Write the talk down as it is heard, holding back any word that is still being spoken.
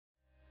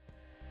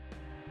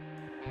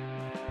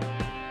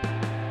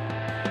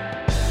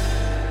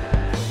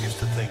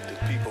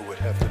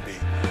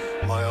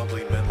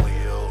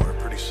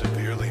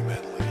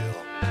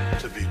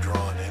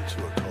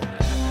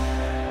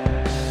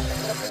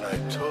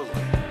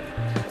totally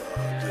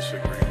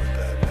disagree with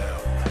that now.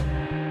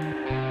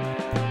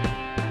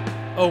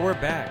 Oh, we're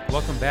back.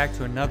 Welcome back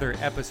to another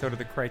episode of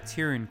the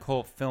Criterion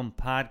Cult Film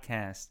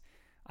Podcast.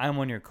 I'm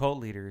one of your cult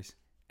leaders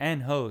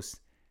and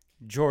host,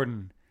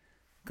 Jordan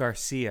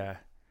Garcia.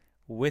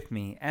 With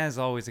me, as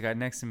always, I got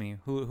next to me.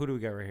 Who do we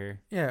got right here?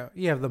 Yeah,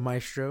 you have the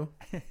maestro.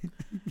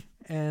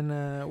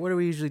 And what do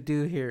we usually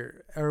do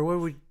here?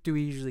 Or do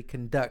we usually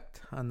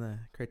conduct on the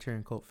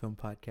Criterion Cult Film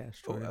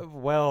Podcast,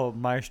 Jordan? Well,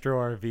 Maestro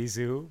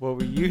Arvizu, what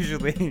we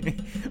usually...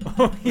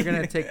 We're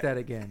going to take that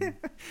again.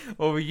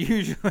 Well, we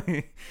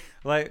usually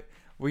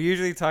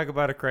talk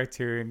about a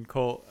Criterion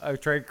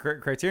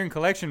Criterion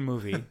Collection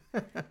movie.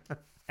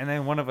 And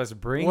then one of us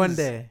brings one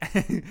day.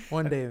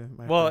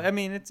 My well, friend. I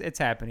mean, it's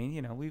happening.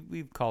 You know,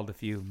 we've called a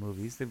few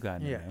movies. They've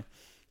gotten in there.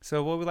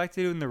 So what we like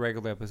to do in the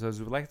regular episodes,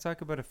 we like to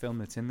talk about a film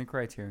that's in the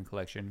Criterion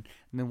Collection,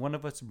 and then one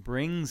of us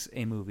brings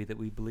a movie that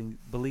we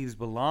believes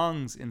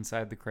belongs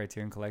inside the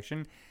Criterion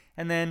Collection,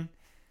 and then,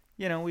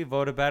 you know, we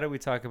vote about it, we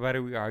talk about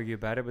it, we argue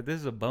about it. But this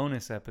is a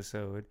bonus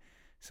episode,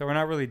 so we're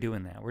not really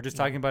doing that. We're just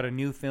talking about a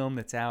new film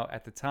that's out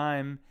at the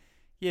time.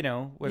 You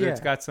know, whether it's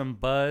got some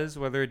buzz,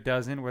 whether it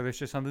doesn't, whether it's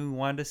just something we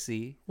wanted to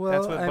see. Well,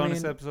 That's what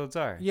bonus episodes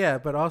are. Yeah,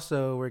 but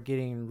also we're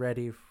getting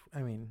ready.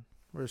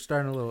 We're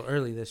starting a little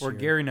early this year. We're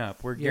gearing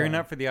up. We're gearing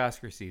up for the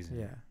Oscar season.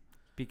 Yeah.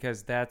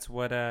 Because that's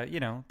what,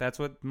 that's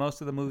what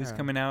most of the movies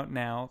coming out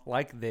now,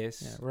 like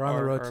this. Yeah, we're on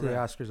the road to the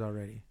Oscars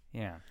already.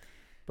 Yeah.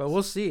 But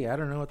we'll see. I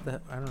don't know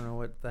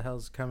what the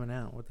hell's coming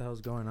out. What the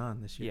hell's going on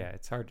this year? Yeah,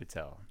 it's hard to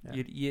tell.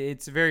 Yeah.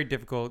 It's a very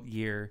difficult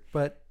year.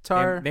 But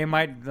Tar... They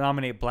might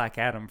nominate Black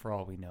Adam for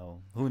all we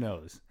know. Who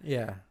knows?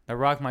 Yeah. The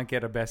Rock might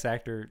get a Best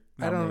Actor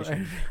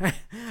nomination.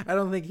 I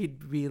don't think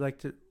he'd be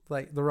The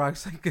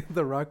Rock's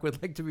The Rock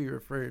would like to be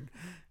referred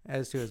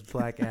as to as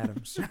Black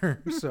Adam,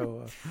 sir.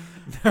 So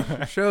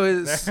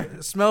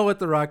smell what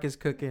The Rock is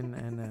cooking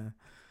and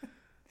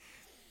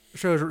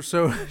show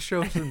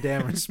some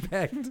damn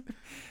respect.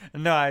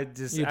 No, you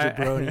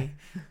jabroni.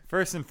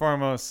 First and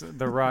foremost,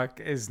 The Rock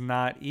is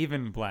not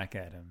even Black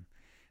Adam.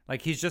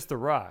 Like, he's just The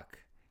Rock.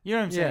 You know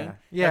what I'm saying?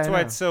 Yeah. That's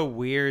why it's so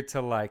weird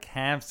to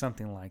have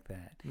something like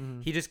that.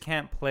 Mm-hmm. He just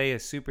can't play a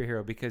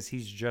superhero because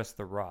he's just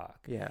The Rock.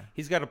 Yeah.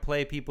 He's got to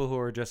play people who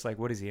are just like,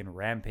 what is he in?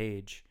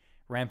 Rampage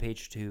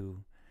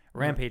 2,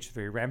 Rampage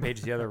 3,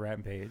 Rampage the other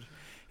Rampage.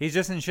 He's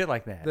just in shit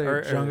like that.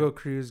 The Jungle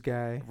Cruise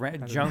guy.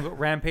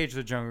 Rampage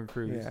the Jungle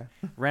Cruise.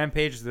 Yeah.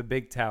 Rampage the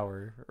Big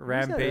Tower.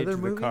 Rampage the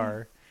movie?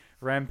 car.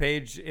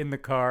 Rampage in the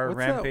car.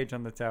 Rampage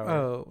on the tower.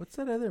 Oh, what's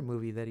that other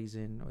movie that he's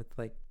in with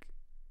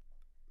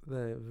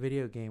the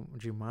video game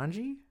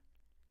Jumanji?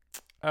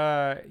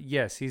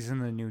 Yes, he's in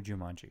the new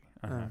Jumanji.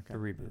 Okay. The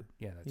reboot.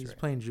 Yeah, that's right. He's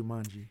playing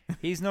Jumanji.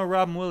 He's no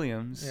Robin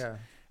Williams. Yeah.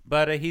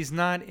 But he's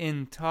not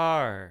in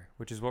Tar,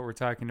 which is what we're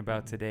talking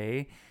about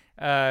today.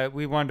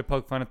 We wanted to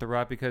poke fun at The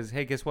Rock because,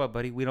 hey, guess what,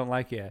 buddy? We don't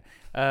like you.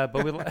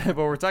 But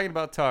we're talking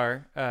about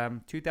Tar,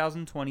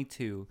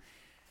 2022.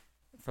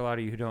 For a lot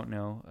of you who don't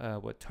know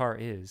what Tar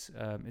is,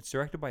 it's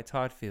directed by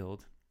Todd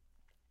Field,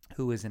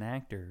 who is an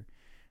actor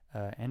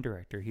and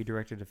director. He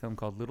directed a film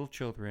called Little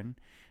Children,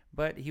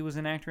 but he was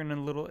an actor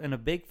in a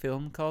big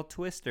film called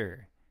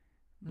Twister.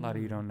 A lot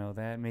of you don't know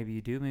that. Maybe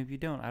you do, maybe you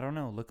don't. I don't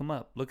know. Look him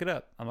up. Look it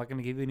up. I'm not going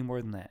to give you any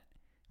more than that.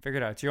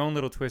 Figure it out. It's your own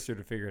little Twister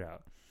to figure it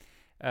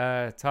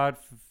out. Todd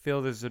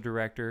Field is the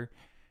director.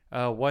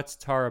 What's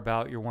Tar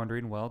about, you're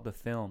wondering? Well, the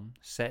film,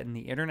 set in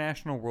the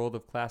international world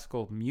of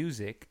classical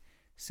music,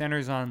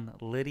 centers on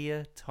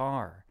Lydia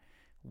Tarr,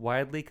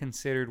 widely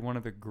considered one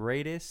of the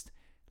greatest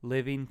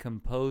living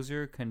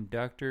composer,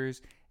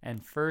 conductors,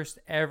 and first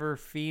ever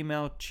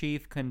female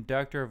chief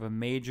conductor of a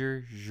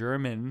major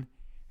German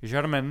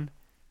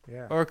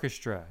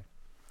orchestra.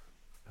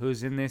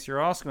 Who's in this?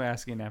 You're also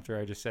asking after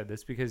I just said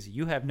this because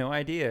you have no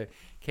idea.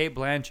 Cate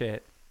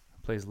Blanchett,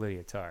 who plays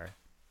Lydia Tarr,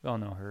 we all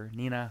know her.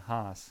 Nina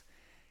Haas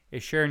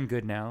is Sharon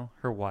Goodnow,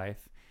 her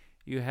wife.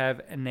 You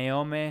have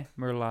Naomi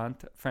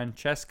Merlant,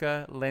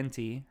 Francesca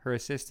Lenti, her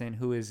assistant,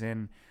 who is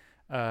in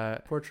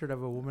Portrait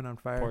of a Woman on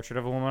Fire. Portrait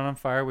of a Woman on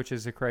Fire, which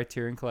is a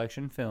Criterion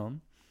Collection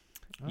film.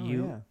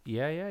 Oh,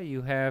 yeah.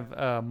 You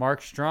have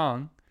Mark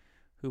Strong,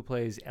 who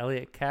plays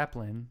Elliot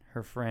Kaplan,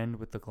 her friend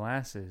with the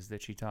glasses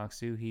that she talks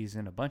to. He's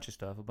in a bunch of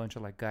stuff, a bunch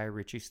of Guy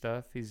Ritchie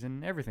stuff. He's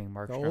in everything.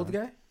 Mark Strong. The old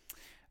guy?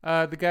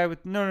 The guy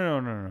with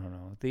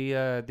no.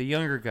 The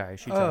younger guy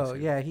she talks to. Oh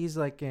yeah, he's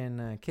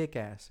in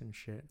Kick-Ass and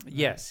shit. Right?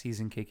 Yes,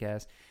 he's in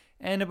Kick-Ass.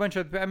 And a bunch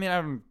of, I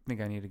don't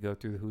think I need to go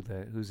through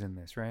who's in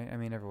this, right?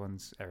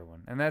 Everyone's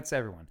everyone. And that's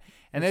everyone.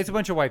 And it's a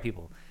bunch of white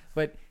people.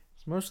 But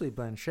it's mostly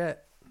Blanchett.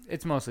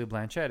 It's mostly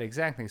Blanchett,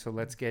 exactly. So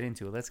let's get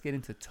into it. Let's get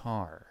into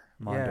Tar,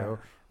 Mondo.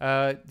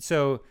 Yeah.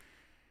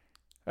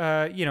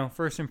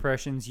 First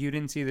impressions, you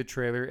didn't see the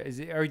trailer.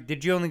 Or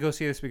did you only go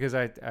see this because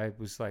I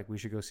was like, we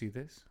should go see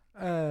this?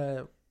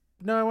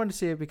 No, I wanted to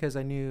see it because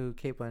I knew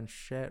Cate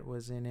Blanchett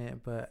was in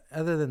it. But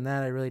other than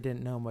that, I really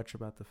didn't know much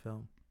about the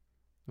film.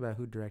 About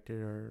who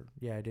directed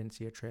I didn't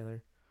see a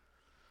trailer.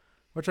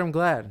 Which I'm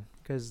glad,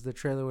 because the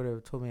trailer would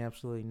have told me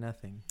absolutely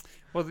nothing.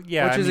 Well,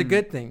 yeah. Which is a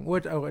good thing.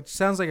 It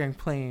sounds like I'm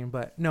playing,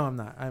 but no, I'm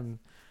not.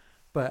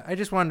 But I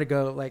just wanted to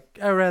go, like,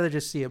 I'd rather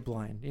just see it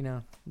blind,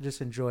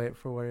 just enjoy it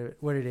for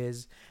what it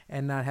is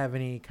and not have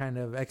any kind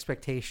of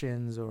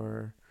expectations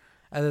or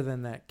other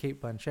than that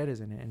Kate Blanchett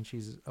is in it and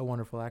she's a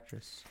wonderful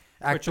actress.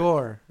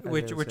 Actor.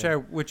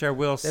 Which I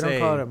will say. They don't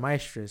call it a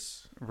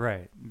maestress.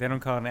 Right. They don't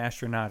call it an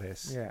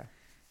astronautess. Yeah.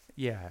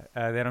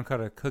 Yeah. They don't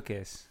call it a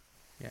cookess.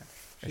 Yeah.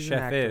 A She's an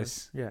chef actor.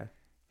 is. Yeah.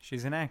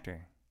 She's an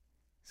actor.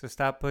 So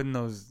stop putting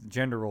those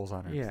gender roles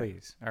on her, Yeah.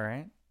 please. All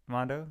right,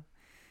 Mondo?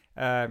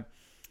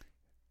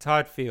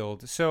 Todd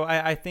Field. So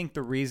I think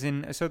the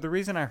reason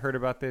I heard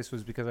about this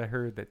was because I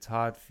heard that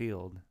Todd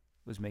Field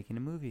was making a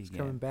movie He's again.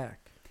 coming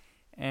back.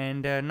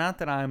 And not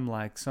that I'm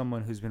like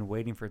someone who's been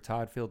waiting for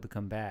Todd Field to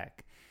come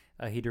back.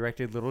 He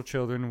directed Little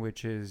Children,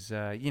 which is,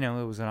 it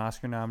was an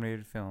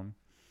Oscar-nominated film.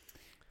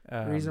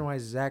 The reason why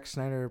Zack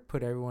Snyder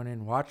put everyone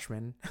in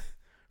Watchmen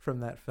from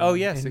that film. Oh,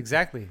 yes,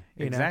 exactly.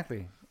 you know?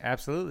 Exactly.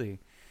 Absolutely.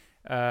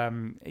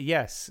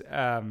 Yes.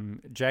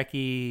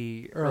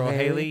 Jackie Earl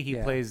Haley, he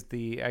plays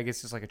I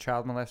guess it's like a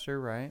child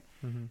molester, right?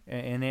 Mm-hmm.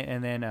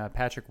 And then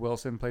Patrick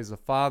Wilson plays the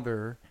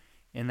father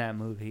in that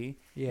movie.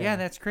 Yeah,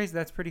 that's crazy.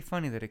 That's pretty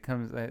funny that it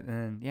comes,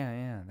 and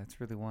yeah, that's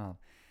really wild.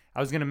 I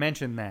was going to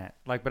mention that,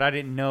 but I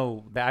didn't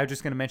know that. I was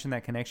just going to mention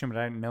that connection, but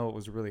I didn't know it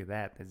was really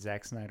that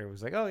Zack Snyder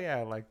was like, oh yeah,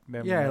 I like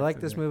them. Yeah, I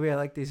like this movie. I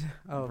like these.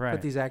 Right.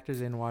 Put these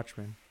actors in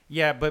Watchmen.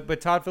 Yeah, but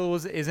Todd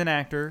Field is an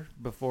actor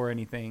before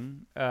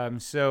anything.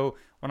 So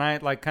when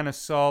I kind of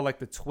saw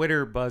the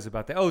Twitter buzz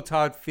about that,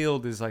 Todd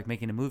Field is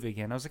making a movie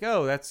again, I was like,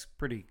 oh, that's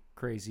pretty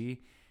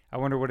crazy. I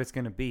wonder what it's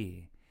going to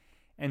be.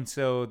 And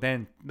so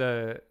then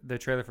the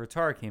trailer for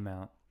Tar came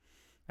out.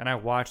 And I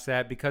watched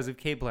that because of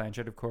Cate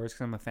Blanchett, of course,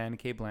 because I'm a fan of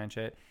Cate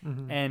Blanchett.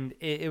 Mm-hmm. And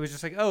it was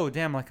just oh,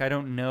 damn, I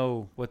don't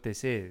know what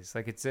this is.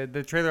 It's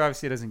the trailer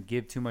obviously doesn't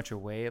give too much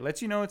away. It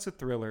lets you know it's a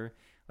thriller.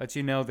 Lets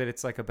you know that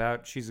it's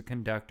about she's a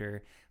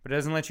conductor. But it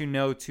doesn't let you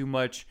know too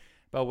much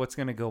about what's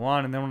going to go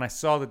on. And then when I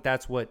saw that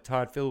that's what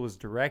Todd Field was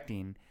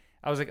directing,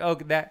 I was like, oh,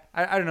 that,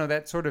 I don't know,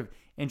 that sort of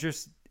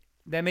interest,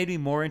 that made me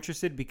more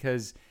interested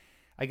because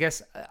I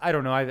guess, I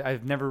don't know,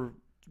 I've never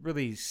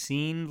really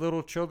seen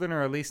Little Children,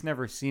 or at least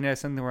never seen it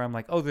as something where I'm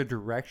like, oh, the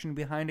direction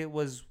behind it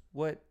was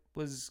what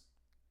was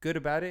good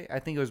about it. I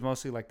think it was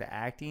mostly the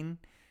acting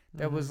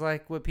that was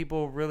what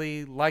people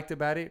really liked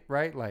about it,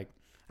 right?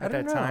 At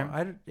that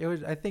time.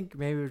 I think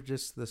maybe it was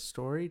just the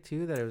story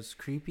too, that it was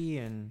creepy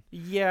and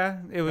yeah,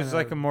 it was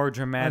a more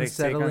dramatic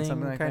take on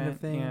something like kind that. of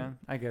thing. Yeah,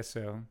 I guess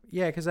so.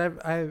 Yeah, because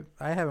I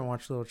haven't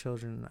watched Little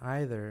Children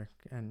either,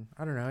 and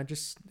I don't know. It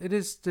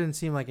just didn't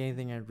seem like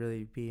anything I'd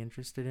really be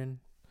interested in.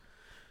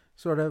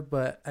 Sort of,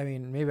 but I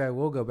mean, maybe I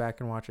will go back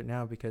and watch it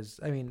now because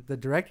I mean, the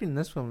directing in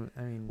this film.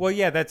 I mean, well,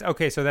 yeah, that's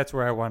okay. So that's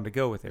where I wanted to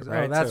go with it,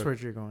 right? Oh, that's where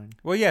you're going.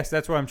 Well, yes,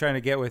 that's what I'm trying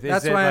to get with.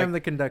 That's why I'm the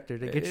conductor,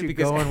 to get you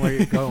going where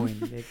you're going,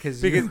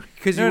 because you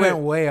went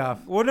way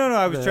off. Well, no,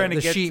 I was trying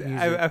to get.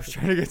 I was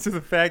trying to get to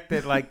the fact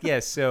that,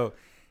 yes, so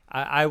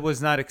I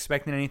was not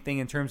expecting anything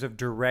in terms of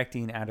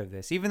directing out of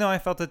this, even though I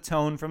felt a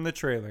tone from the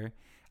trailer.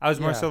 I was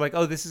more so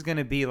oh, this is going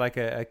to be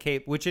a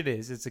Kate, which it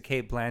is. It's a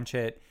Kate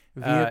Blanchett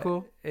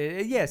vehicle.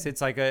 Yes,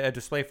 it's a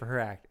display for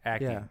her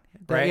acting. Yeah,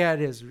 right. Yeah,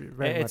 it is.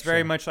 It's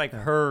very much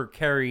her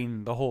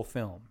carrying the whole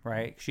film,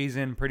 right? She's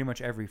in pretty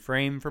much every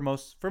frame for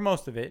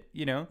most of it.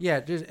 Yeah,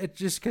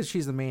 just because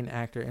she's the main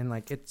actor and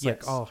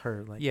it's all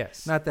her.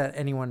 Yes, not that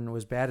anyone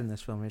was bad in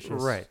this film. It's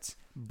just right.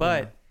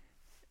 But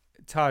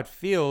Todd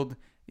Field.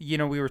 We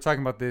were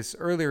talking about this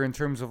earlier in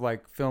terms of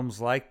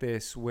films like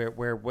this, where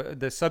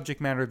the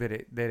subject matter that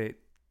it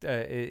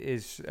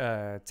is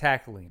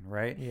tackling,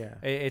 right? Yeah,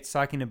 it's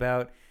talking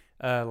about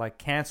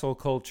cancel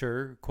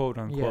culture, quote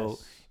unquote.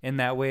 Yes. In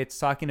that way, it's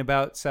talking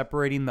about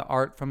separating the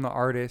art from the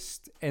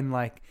artist, and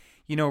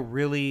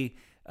really,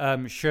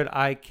 should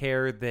I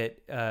care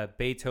that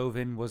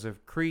Beethoven was a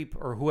creep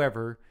or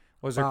whoever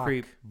was a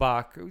creep?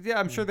 Bach. Yeah,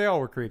 I'm sure they all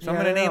were creeps.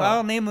 Yeah,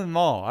 I'll name them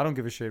all. I don't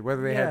give a shit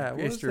whether they had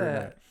history or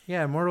not.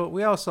 Yeah,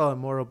 we all saw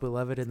Immortal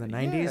Beloved in the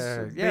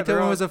 90s. Yeah,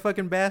 Beethoven was a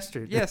fucking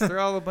bastard. Yes, they're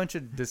all a bunch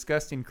of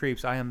disgusting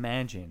creeps, I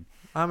imagine.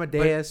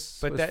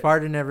 Amadeus was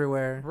farting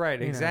everywhere.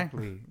 Right,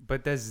 exactly.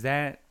 But does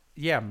that,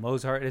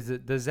 Mozart,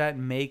 does that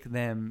make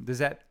them, does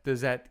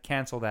that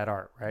cancel that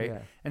art, right? Yeah.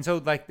 And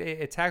so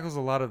it tackles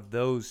a lot of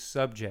those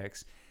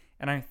subjects.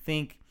 And I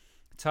think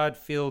Todd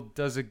Field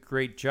does a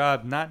great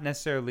job, not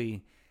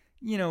necessarily,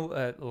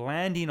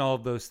 landing all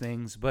of those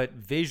things, but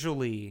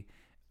visually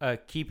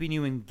keeping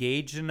you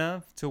engaged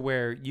enough to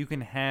where you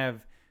can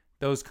have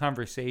those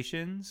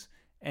conversations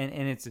and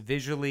it's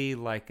visually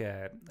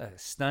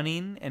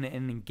stunning and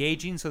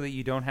engaging, so that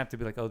you don't have to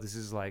be oh, this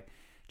is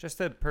just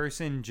a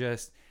person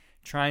just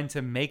trying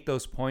to make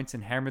those points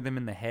and hammer them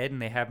in the head,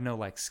 and they have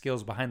no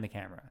skills behind the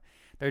camera.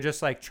 They're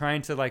just like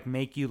trying to like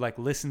make you like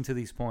listen to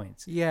these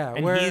points. Yeah,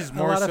 And where he's a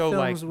more lot so of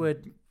like films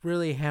would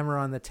really hammer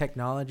on the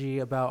technology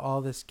about all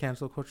this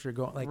cancel culture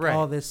going, like Right.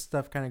 all this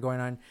stuff kind of going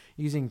on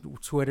using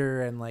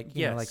Twitter and like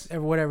you know like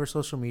whatever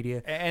social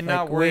media, and like,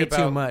 not worry way about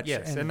too much.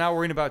 Yes, and not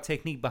worrying about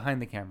technique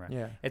behind the camera.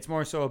 Yeah. It's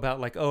more so about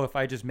like, oh, if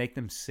I just make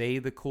them say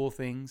the cool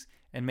things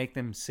and make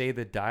them say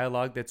the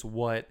dialogue, that's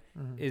what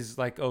is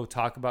like, oh,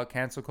 talk about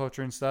cancel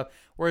culture and stuff.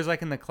 Whereas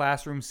like in the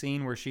classroom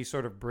scene where she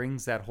sort of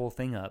brings that whole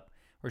thing up,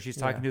 where she's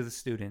talking to the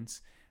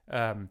students.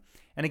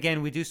 And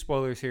again, we do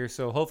spoilers here,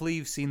 so hopefully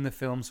you've seen the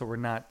film, so we're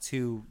not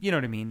too, you know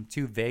what I mean,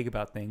 too vague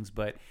about things.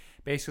 But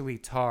basically,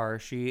 Tar,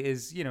 she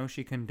is, you know,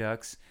 she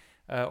conducts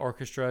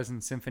orchestras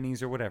and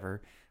symphonies or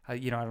whatever.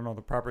 You know, I don't know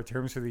the proper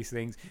terms for these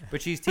things,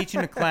 but she's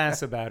teaching a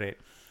class about it.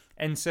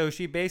 And so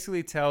she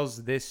basically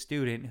tells this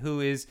student who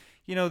is,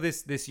 you know,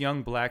 this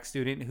young black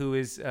student who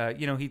is,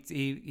 you know,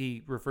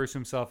 he refers to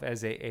himself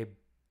as a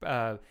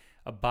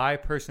bi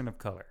person of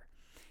color.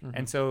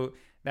 And so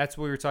that's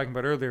what we were talking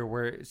about earlier,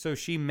 where so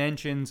she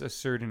mentions a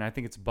certain, I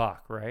think it's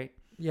Bach, right?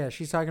 Yeah,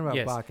 she's talking about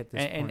Yes. Bach at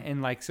this point.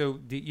 And like, so,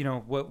 you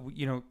know, what,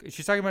 you know,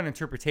 she's talking about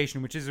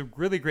interpretation, which is a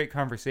really great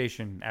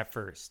conversation at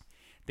first.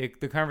 The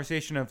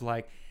conversation of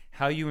like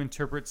how you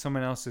interpret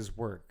someone else's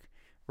work,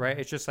 right?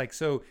 It's just like,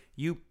 so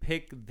you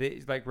pick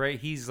the, like, right,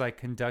 he's like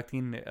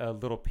conducting a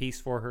little piece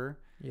for her.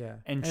 Yeah,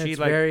 And she it's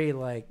like, very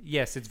like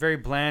yes, it's very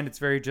bland. It's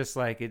very just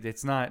like,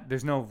 it's not,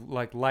 there's no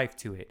like life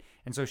to it.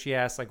 And so she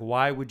asks like,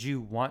 why would you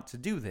want to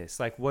do this?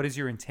 Like, what is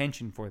your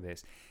intention for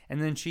this?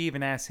 And then she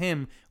even asks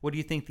him, what do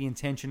you think the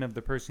intention of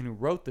the person who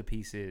wrote the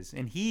piece is?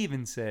 And he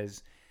even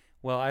says,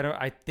 well,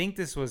 I think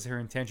this was her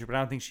intention, but I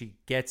don't think she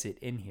gets it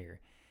in here.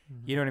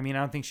 You know what I mean? I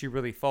don't think she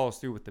really follows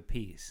through with the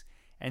piece.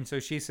 And so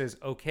she says,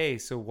 okay,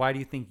 so why do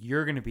you think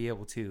you're going to be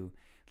able to,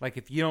 like,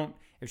 if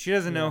she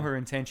doesn't know her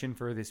intention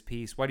for this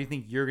piece, why do you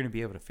think you're going to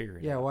be able to figure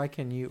it out? yeah. Why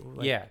can you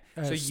like, Yeah.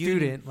 a So you-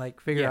 student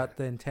like figure yeah. out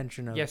the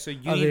intention of, So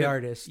you of need the to,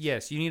 artist?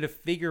 Yes, you need to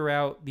figure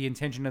out the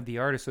intention of the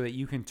artist so that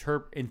you can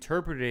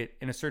interpret it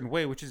in a certain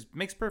way, which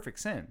makes perfect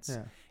sense.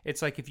 Yeah.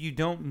 It's like if you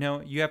don't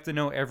know, you have to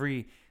know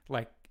every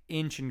like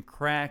inch and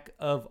crack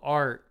of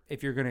art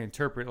if you're going to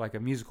interpret like a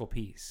musical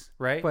piece,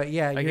 right? But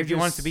yeah, like you're if you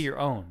want it to just- be your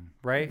own,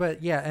 right?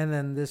 But yeah, and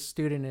then this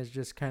student is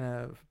just kind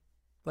of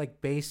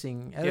like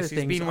basing other yes, he's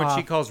things being off. what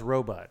she calls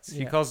robots. She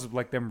Yeah. calls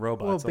like them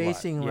robots. Well, a lot.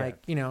 basing Yeah. like,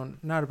 you know,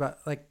 not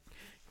about like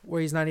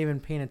where he's not even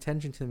paying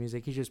attention to the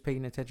music. He's just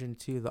paying attention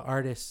to the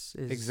artist's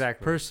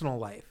Exactly. personal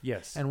life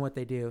Yes. and what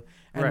they do.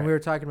 And Right. we were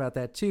talking about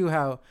that too,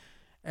 how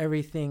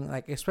everything,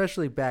 like,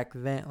 especially back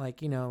then,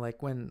 like, you know,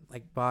 like when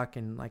like Bach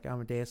and like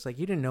Amadeus, like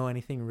you didn't know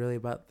anything really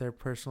about their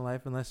personal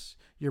life unless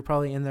you're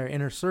probably in their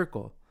inner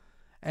circle.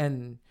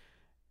 And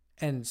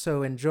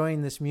so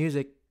enjoying this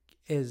music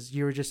is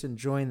you were just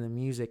enjoying the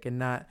music and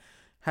not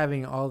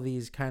having all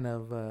these kind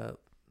of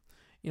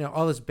you know,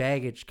 all this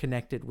baggage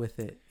connected with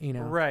it, you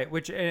know. Right.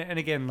 Which, and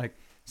again, like,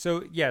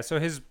 so yeah, so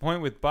his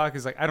point with Bach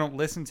is like, I don't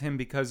listen to him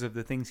because of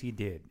the things he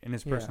did in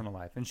his Yeah. personal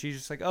life. And she's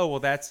just like, oh,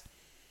 well,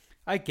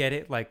 I get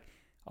it. Like,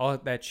 all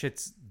that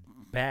shit's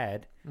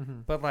bad.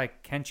 But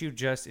like, can't you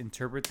just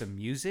interpret the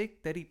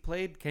music that he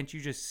played? Can't you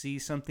just see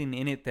something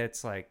in it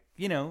that's like,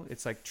 you know,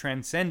 it's like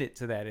transcendent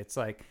to that? It's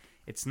like,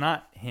 it's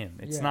not him.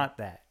 It's Yeah. not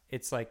that.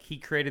 It's like he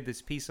created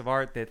this piece of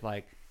art that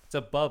like, it's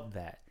above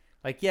that.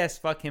 Like, yes,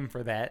 fuck him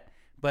for that.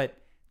 But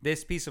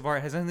this piece of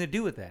art has nothing to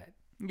do with that.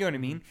 You know what I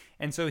mean?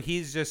 And so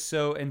he's just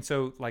so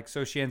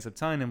she ends up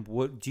telling him,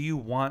 what do you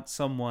want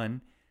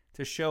someone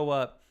to show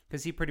up?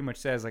 Because he pretty much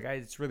says, like,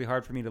 it's really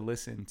hard for me to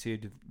listen to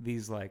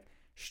these, like,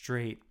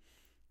 straight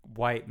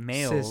white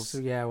males.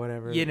 Cis, yeah,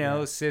 whatever. You know,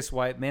 yeah. cis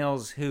white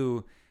males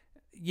who,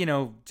 you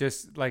know,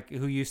 just, like,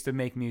 who used to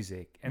make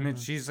music. And then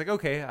she's like,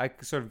 okay, I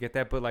sort of get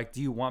that. But, like,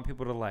 do you want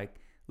people to, like,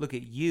 look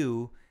at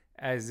you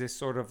as this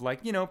sort of, like,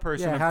 you know,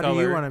 person Yeah, of how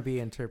color? do you want to be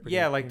interpreted?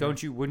 Yeah, like, you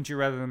know? wouldn't you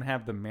rather them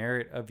have the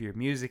merit of your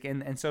music?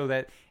 And so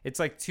that it's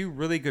like two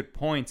really good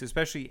points,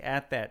 especially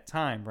at that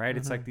time, right?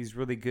 It's like these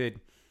really good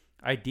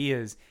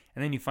ideas.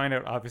 And then you find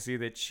out, obviously,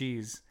 that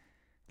she's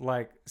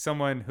like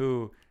someone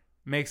who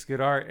makes good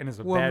art and is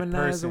a bad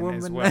person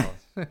as well.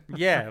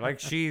 Yeah, like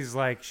she's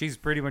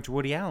pretty much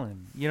Woody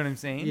Allen. You know what I'm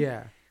saying?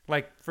 Yeah.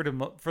 Like for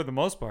the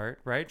most part,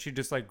 right? She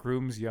just like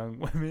grooms young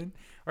women,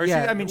 or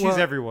Yeah, she's well-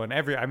 everyone.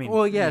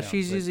 Well, yeah, you know,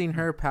 she's but- using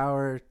her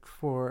power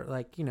for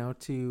like, you know,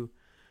 to,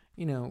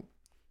 you know,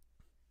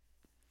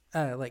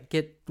 like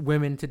get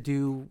women to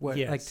do what,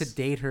 like to Yes.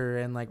 date her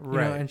and like, you know,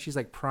 Right. and she's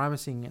like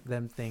promising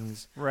them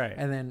things. right.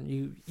 And then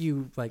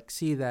you like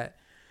see that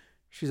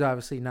she's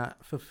obviously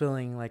not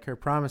fulfilling like her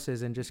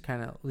promises and just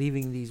kind of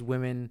leaving these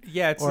women.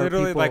 Yeah, it's or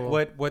literally like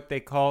people- what they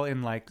call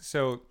in like,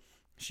 so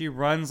she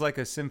runs like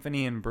a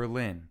symphony in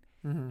Berlin.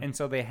 Mhm. And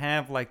so they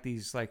have like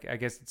these, like, I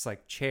guess it's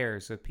like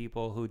chairs of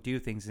people who do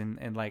things.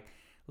 And like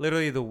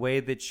literally the way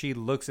that she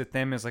looks at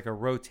them is like a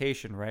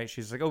rotation, right?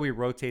 She's like, oh, we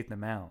rotate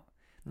them out.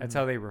 That's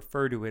how they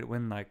refer to it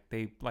when like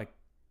they like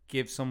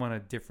give someone a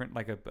different,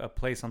 like a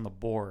place on the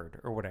board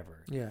or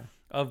whatever Yeah.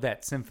 of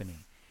that symphony.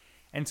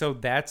 And so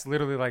that's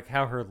literally like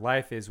how her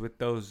life is with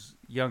those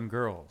young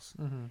girls.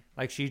 Mm-hmm.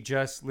 Like she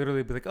just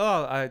literally be like,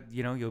 oh,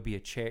 you'll be a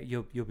chair.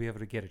 You'll be able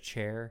to get a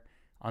chair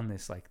on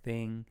this like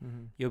thing.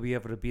 Mm-hmm. You'll be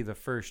able to be the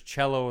first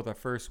cello or the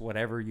first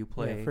whatever you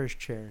play. Yeah, first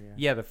chair. Yeah.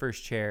 Yeah, the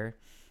first chair.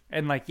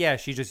 And like, yeah,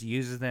 she just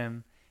uses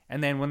them.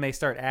 And then when they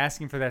start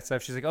asking for that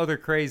stuff, she's like, oh, they're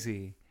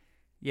crazy.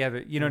 Yeah,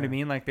 you know what I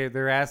mean? Like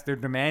they're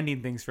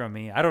demanding things from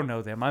me. I don't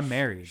know them. I'm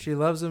married. She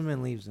loves them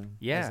and leaves them.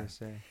 Yeah. As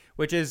they say.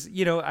 Which is,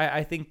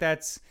 I think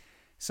that's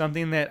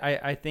something that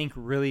I think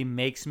really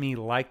makes me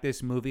like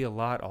this movie a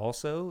lot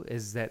also,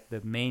 is that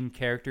the main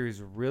character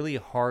is really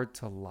hard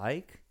to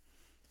like,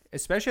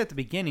 especially at the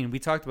beginning. We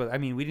talked about,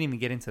 we didn't even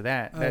get into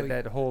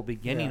that whole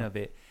beginning of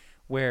it,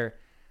 where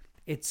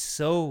it's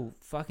so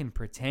fucking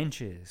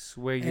pretentious,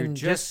 where you're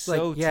just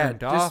so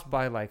turned off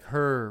by like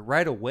her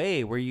right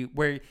away,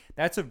 where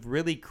that's a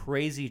really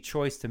crazy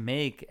choice to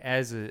make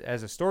as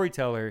a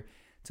storyteller,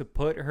 to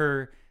put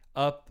her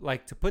up,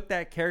 like to put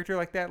that character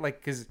like that, like,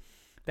 because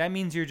that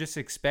means you're just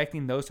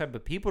expecting those type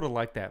of people to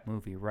like that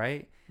movie,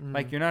 right?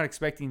 Like you're not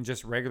expecting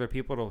just regular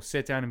people to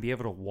sit down and be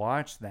able to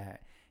watch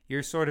that.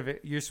 You're sort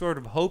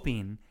of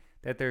hoping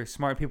that there's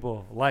smart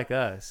people like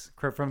us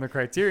from the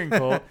Criterion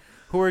Cult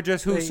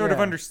who sort of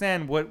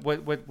understand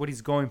what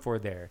he's going for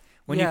there.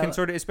 When you can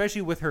sort of,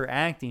 especially with her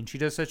acting, she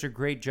does such a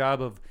great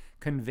job of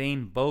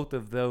conveying both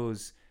of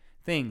those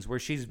things, where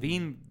she's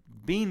being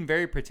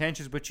very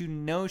pretentious, but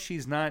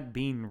she's not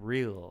being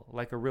real,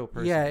 like a real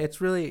person. Yeah, it's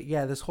really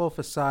this whole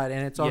facade,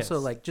 and it's also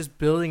like just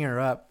building her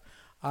up,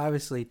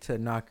 obviously, to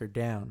knock her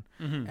down.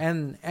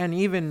 Mm-hmm. And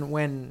even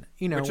when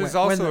which is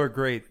also a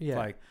great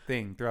like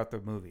thing throughout the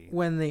movie.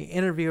 When the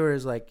interviewer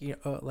is like,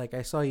 like,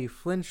 I saw you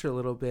flinch a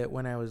little bit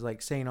when I was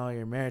like saying all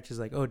your merits, is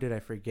like, oh, did I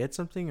forget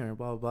something or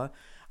blah blah blah.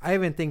 I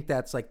even think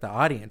that's like the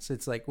audience.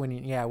 It's like when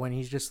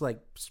he's just like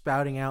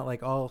spouting out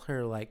like all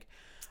her like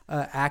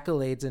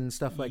accolades and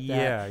stuff like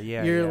that.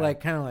 You're like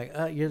kind of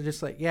like you're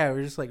just like,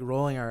 we're just like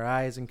rolling our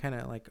eyes and kind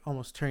of like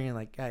almost turning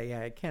like,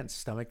 I can't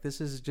stomach this.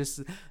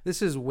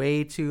 This is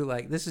way too,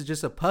 like, this is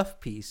just a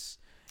puff piece,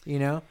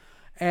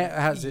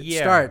 as it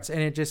starts, and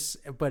it just,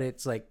 but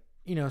it's like,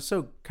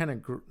 so kind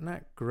of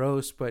not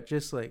gross, but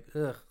just like,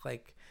 ugh,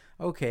 like,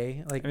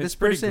 okay, like, this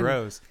person, pretty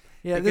gross.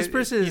 Yeah, because, this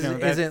person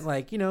isn't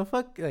like,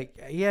 fuck,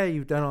 like,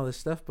 you've done all this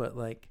stuff, but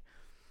like,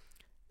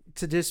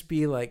 to just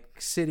be like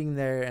sitting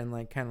there and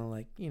like kind of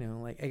like,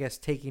 like, I guess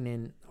taking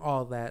in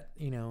all that,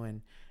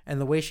 and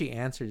the way she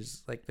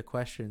answers like the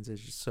questions is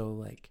just so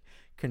like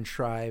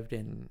contrived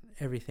and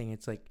everything.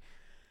 It's like,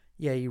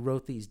 you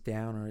wrote these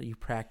down or you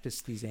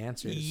practiced these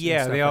answers.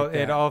 Yeah,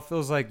 it all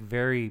feels like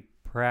very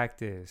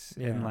practice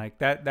and like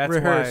that's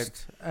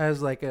rehearsed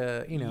as like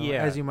a,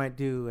 as you might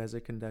do as a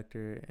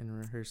conductor in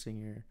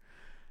rehearsing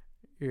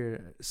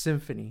your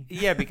symphony.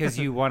 Yeah, because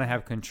you want to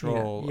have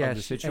control of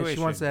the situation. She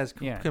wants to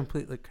have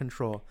completely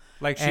control.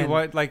 Like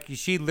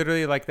she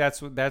literally, like,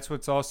 that's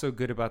what's also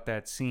good about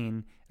that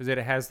scene, is that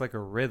it has like a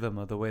rhythm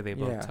of the way they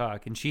both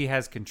talk, and she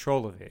has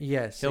control of it.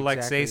 Yes, he'll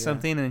like say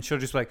something, and she'll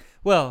just be like,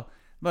 well,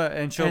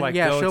 and she'll like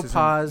go she'll to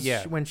pause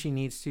when she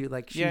needs to.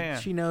 Like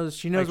she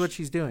knows like what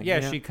she's doing.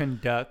 Yeah, she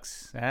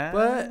conducts.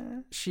 But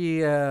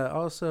she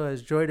also,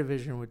 as Joy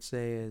Division would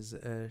say, is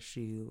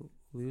she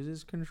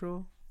loses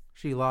control.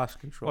 She lost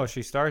control. Well,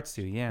 she starts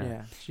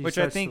to, which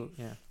I think.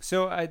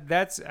 So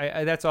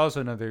that's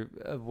also another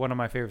one of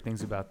my favorite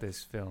things about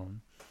this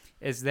film,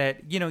 is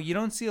that you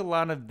don't see a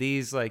lot of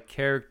these like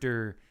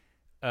character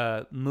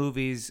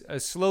movies,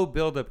 slow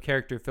build up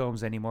character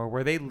films anymore,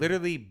 where they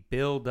literally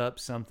build up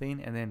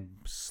something and then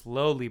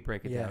slowly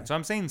break it down. So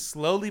I'm saying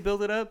slowly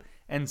build it up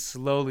and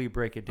slowly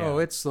break it down. Oh,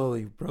 it's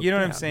slowly broken. You know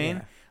what I'm saying?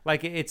 Yeah.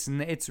 Like it's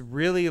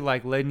really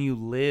like letting you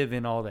live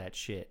in all that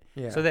shit.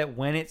 Yeah. So that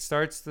when it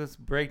starts to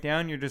break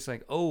down, you're just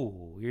like,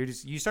 oh,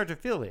 you start to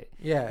feel it.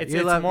 Yeah. It's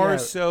more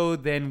so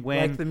than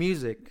when, like the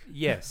music.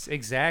 Yes,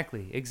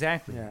 exactly.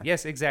 Yeah.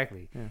 Yes,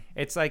 exactly. Yeah.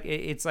 It's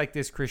like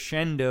this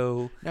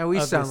crescendo. Now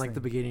we sound like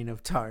the beginning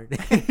of Tar. So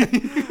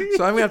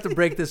I'm gonna have to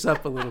break this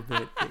up a little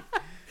bit.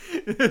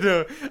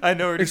 No, I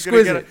know we're just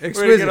gonna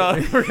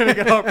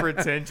get all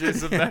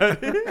pretentious about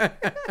it.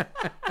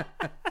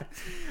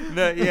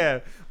 No, yeah,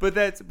 but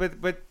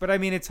I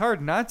mean, it's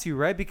hard not to,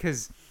 right?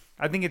 Because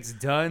I think it's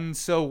done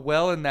so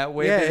well in that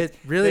way. Yeah, it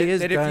really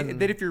is done.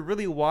 That if you're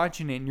really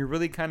watching it and you're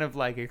really kind of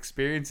like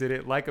experiencing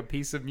it like a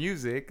piece of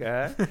music,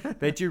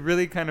 that you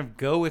really kind of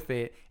go with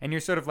it, and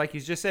you're sort of like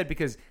you just said,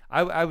 because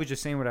I was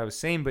just saying what I was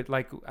saying, but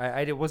like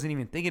I wasn't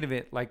even thinking of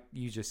it like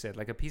you just said,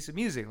 like a piece of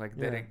music, like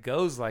that it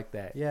goes like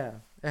that. Yeah.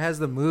 It has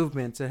the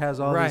movements. It has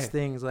all these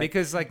things. Like,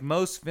 because like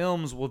most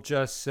films will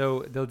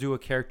they'll do a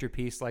character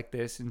piece like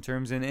this and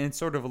it's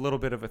sort of a little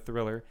bit of a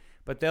thriller,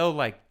 but they'll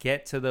like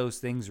get to those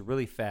things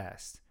really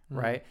fast,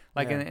 right?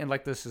 Like and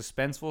like the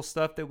suspenseful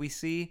stuff that we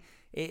see,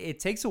 it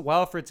takes a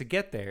while for it to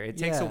get there. It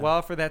takes a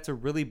while for that to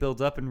really build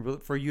up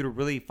and for you to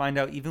really find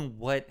out even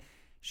what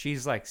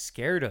she's like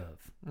scared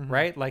of,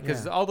 right? Like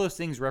because all those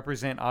things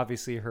represent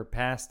obviously her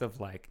past of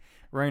like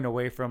running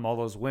away from all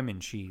those women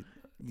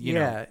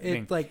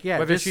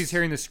whether she's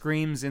hearing the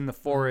screams in the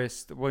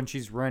forest when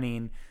she's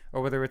running,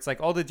 or whether it's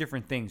like all the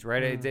different things,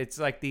 right? It's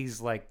like these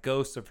like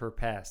ghosts of her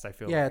past. I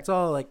feel Yeah, like. it's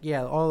all like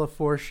all the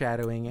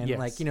foreshadowing and Yes.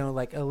 like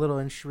like a little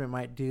instrument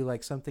might do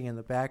like something in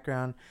the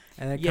background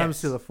and it comes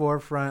Yes. to the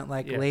forefront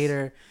like Yes.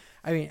 later.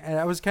 I mean,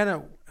 I was kind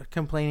of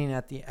complaining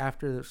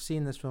after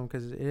seeing this film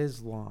because it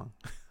is long.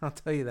 I'll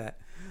tell you that.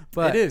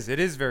 But it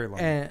is very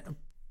long.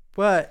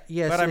 But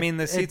yes, but I mean,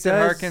 the seats at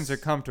Harkins are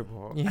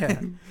comfortable.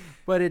 Yeah,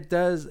 but it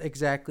does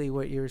exactly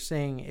what you were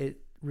saying. It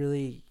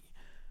really,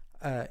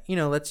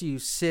 lets you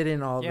sit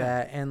in all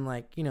that and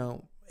like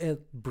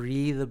it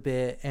breathe a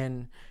bit,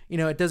 and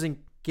it doesn't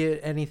get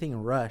anything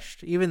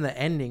rushed. Even the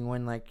ending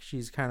when like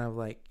she's kind of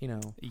like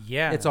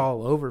yeah, it's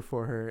all over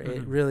for her.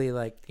 It really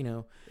like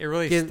it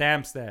really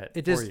stamps that.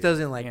 It for just you.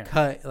 doesn't like Yeah.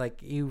 cut.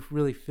 Like you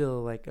really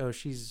feel like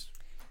she's.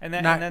 And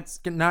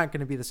that's not going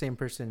to be the same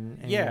person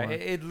anymore. Yeah,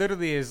 it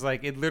literally is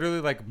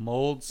like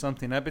molds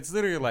something up. It's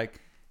literally like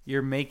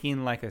you're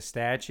making like a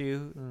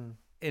statue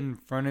in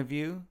front of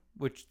you,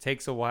 which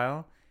takes a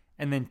while,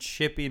 and then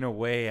chipping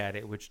away at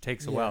it, which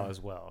takes a while as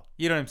well.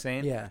 You know what I'm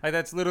saying? Yeah. Like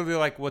that's literally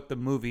like what the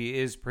movie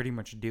is pretty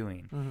much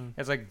doing. Mm-hmm.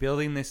 It's like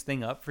building this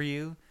thing up for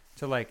you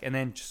to like, and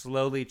then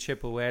slowly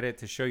chip away at it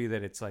to show you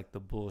that it's like the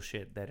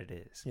bullshit that it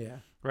is. Yeah.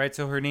 Right.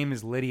 So her name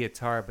is Lydia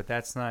Tarr, but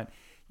that's not.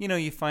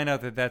 You find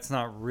out that that's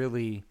not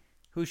really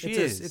who she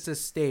is. It's a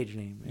stage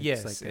name. It's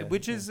yes, like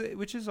which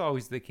is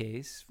always the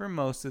case for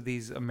most of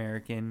these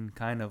American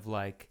kind of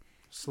like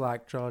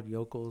slack-jawed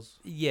yokels.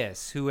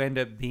 Yes, who end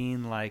up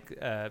being like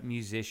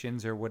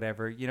musicians or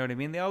whatever. You know what I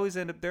mean? They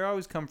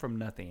always come from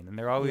nothing, and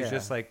they're always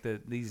just like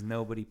these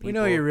nobody people. We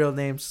know your real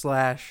name,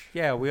 Slash.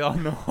 Yeah, we all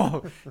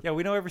know. Yeah,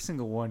 we know every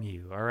single one of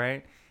you. All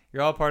right,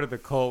 you're all part of the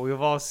cult.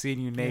 We've all seen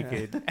you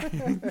naked.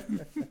 Yeah.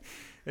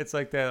 It's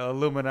like that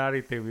Illuminati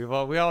thing. We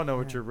all know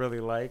what you're really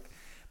like.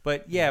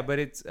 But but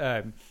it's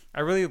I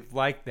really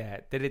like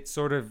that it's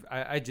sort of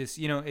I just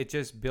it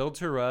just builds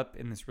her up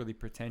in this really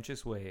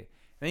pretentious way.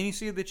 And then you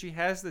see that she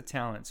has the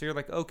talent. So you're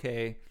like,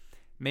 okay,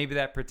 maybe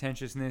that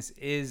pretentiousness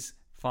is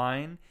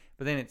fine,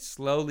 but then it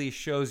slowly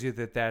shows you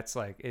that that's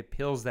like it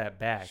peels that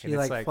back. She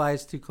and like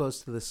flies too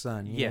close to the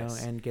sun, you know,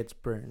 and gets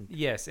burned.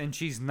 Yes, and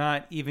she's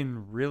not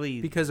even really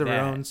because of her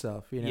own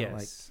self, yes.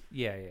 like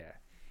yeah.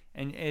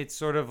 And it's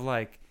sort of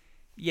like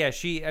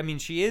she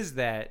is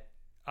that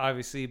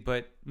obviously,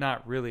 but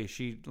not really.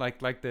 She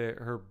like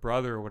her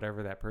brother or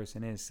whatever that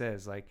person is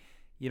says like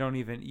you don't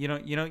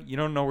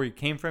know where you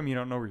came from, you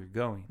don't know where you're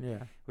going.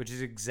 Yeah. Which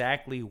is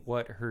exactly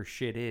what her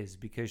shit is,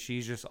 because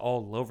she's just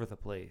all over the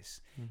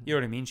place. Mm-hmm. You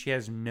know what I mean? She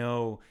has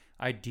no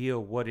idea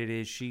what it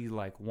is she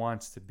like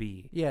wants to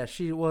be. Yeah,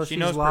 she knows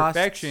lost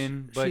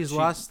perfection, but she's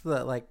lost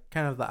the like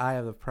kind of the eye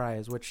of the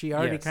prize, which she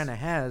already kind of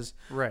has.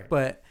 Right.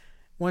 But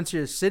once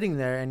you're sitting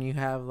there and you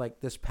have like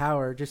this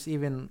power, just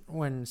even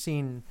when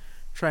seeing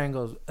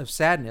Triangles of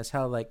Sadness,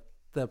 how like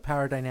the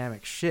power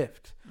dynamics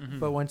shift. Mm-hmm.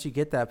 But once you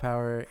get that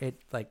power,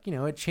 it like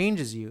it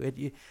changes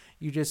you.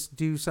 You just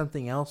do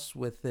something else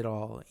with it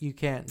all. You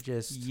can't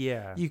just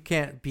you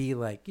can't be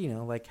like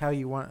like how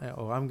you want.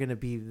 Oh, I'm gonna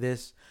be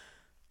this.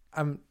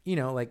 I'm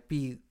like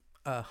be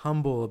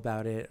humble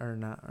about it or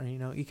not. Or,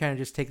 you kind of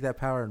just take that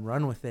power and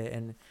run with it,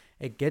 and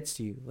it gets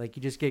you. Like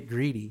you just get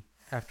greedy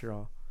after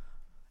all,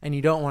 and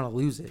you don't want to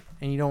lose it,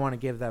 and you don't want to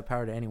give that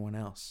power to anyone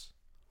else.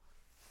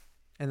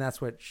 And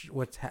that's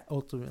what's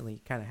ultimately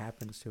kind of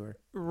happens to her.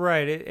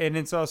 Right. And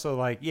it's also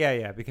like,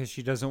 because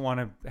she doesn't want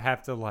to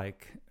have to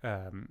like,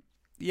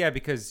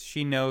 because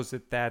she knows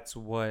that that's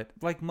what,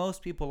 like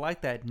most people like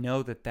that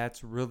know that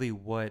that's really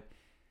what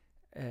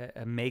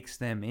makes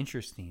them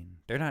interesting.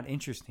 They're not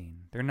interesting.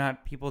 They're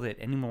not people that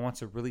anyone wants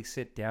to really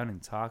sit down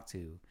and talk to.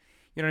 You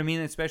know what I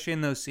mean? Especially in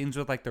those scenes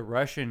with like the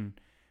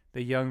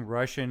young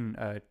Russian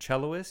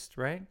celloist,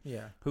 right?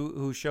 Yeah.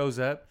 Who shows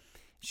up.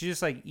 She's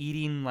just like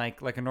eating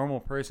like a normal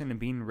person and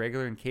being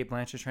regular, and Cate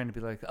Blanchett trying to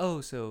be like,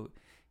 oh, so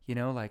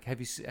like have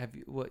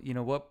you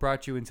what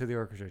brought you into the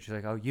orchestra? She's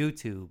like, oh,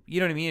 YouTube. You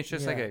know what I mean? It's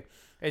just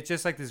it's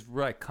just like this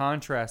like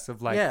contrast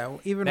of like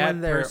even that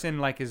when person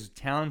like is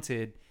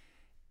talented,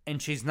 and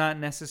she's not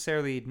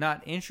necessarily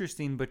not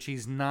interesting, but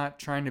she's not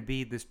trying to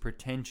be this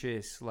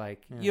pretentious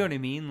like you know what I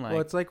mean? Like,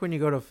 well, it's like when you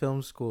go to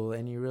film school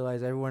and you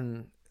realize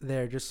everyone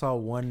there just saw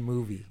one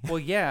movie. Well,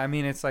 yeah, I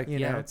mean, it's like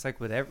it's like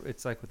with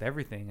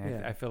everything.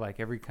 I feel like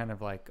every kind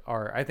of like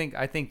art. I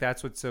think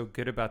that's what's so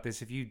good about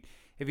this. If you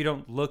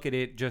don't look at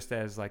it just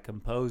as like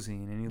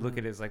composing, and you look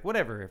at it as like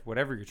whatever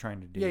you're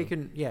trying to do. Yeah, you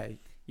can. Yeah,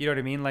 you know what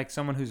I mean. Like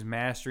someone who's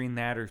mastering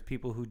that, or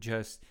people who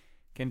just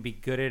can be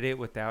good at it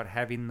without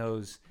having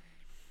those.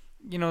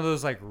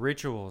 Those like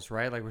rituals,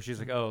 right? Like where she's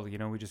like, oh,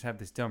 we just have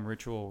this dumb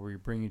ritual where we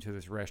bring you to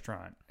this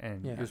restaurant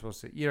and you're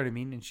supposed to, you know what I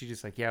mean? And she's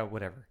just like, yeah,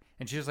 whatever.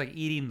 And she's just like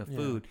eating the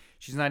food.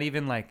 She's not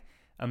even like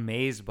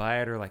amazed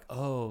by it or like,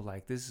 oh,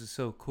 like this is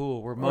so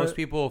cool. Where most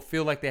people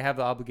feel like they have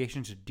the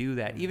obligation to do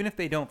that, even if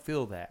they don't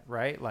feel that,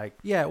 right? Like,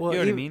 yeah, well, you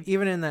know what I mean?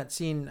 Even in that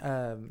scene,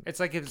 it's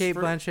like Cate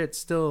Blanchett's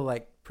still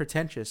like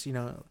pretentious,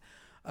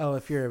 Oh,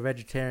 if you're a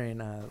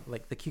vegetarian,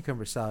 like the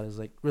cucumber salad is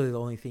like really the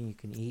only thing you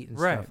can eat and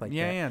stuff like that.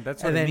 Yeah,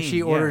 that's what and I then mean.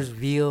 she orders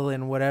veal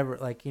and whatever,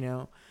 like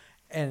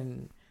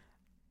and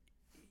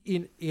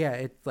yeah,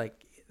 it's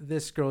like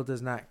this girl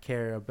does not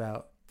care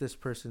about this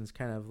person's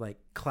kind of like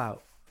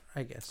clout,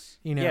 I guess.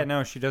 Yeah,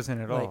 no, she doesn't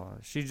at like- all.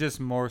 She's just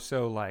more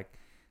so like,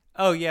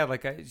 oh yeah,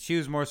 like she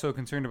was more so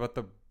concerned about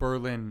the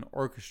Berlin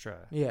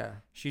Orchestra. Yeah.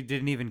 She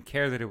didn't even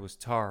care that it was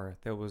Tar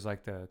that was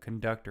like the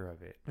conductor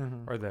of it,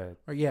 Mhm.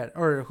 or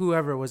or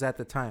whoever was at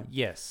the time.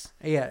 yes.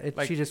 Yeah,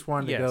 Like, she just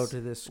wanted to go yes.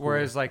 to this school.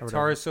 Whereas like or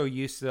Tar whatever. is so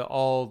used to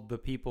all the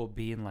people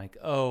being like,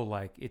 oh,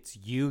 like it's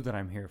you that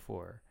I'm here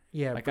for.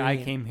 Yeah, Like I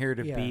bringing- came here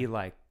to yeah. be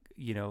like,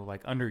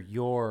 like under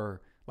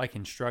your like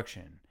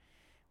instruction.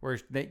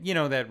 Whereas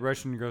that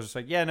Russian girl's just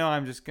like, yeah, no,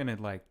 I'm just gonna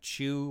like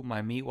chew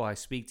my meat while I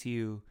speak to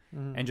you,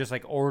 Mhm. and just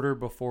like order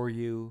before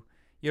you.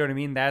 You know what I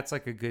mean? That's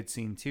like a good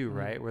scene too, Mhm.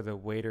 right? Where the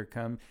waiter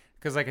comes,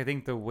 because like I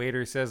think the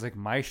waiter says like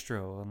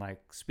maestro and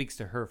like speaks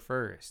to her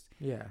first,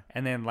 Yeah.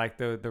 and then like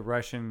the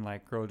Russian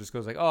like girl just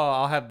goes like, oh,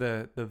 I'll have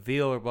the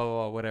veal or blah blah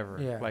blah whatever.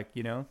 Yeah. Like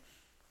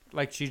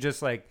like she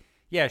just like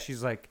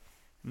she's like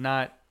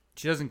not,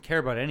 she doesn't care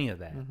about any of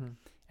that. Mhm.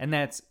 And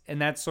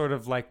that's sort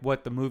of like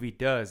what the movie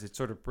does. It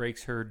sort of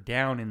breaks her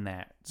down in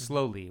that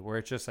slowly, where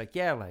it's just like,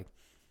 yeah, like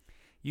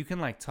you can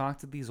like talk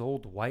to these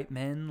old white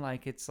men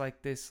like it's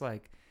like this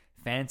like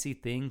fancy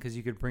thing, because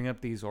you could bring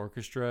up these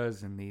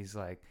orchestras and these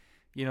like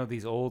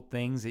these old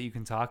things that you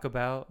can talk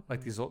about,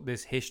 like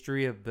this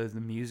history of the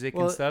music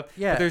Well, and stuff.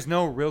 yeah. But there's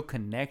no real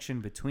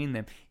connection between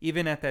them,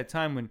 even at that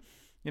time when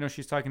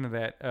she's talking to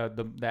that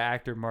the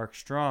actor Mark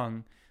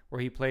Strong,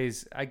 where he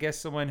plays, I guess,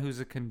 someone who's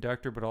a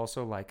conductor, but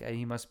also like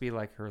he must be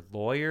like her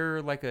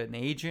lawyer, like an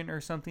agent or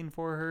something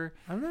for her.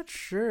 I'm not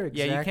sure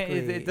Yeah, exactly.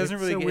 you can't. It doesn't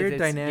It's really a get weird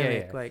it's-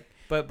 dynamic. yeah. Like,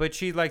 But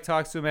she like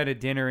talks to him at a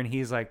dinner, and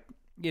he's like,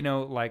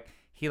 like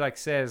he like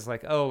says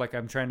like, oh, like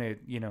I'm trying to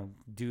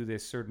do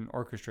this certain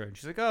orchestra, and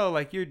she's like, oh,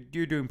 like you're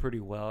doing pretty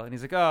well, and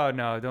he's like, oh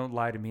no, don't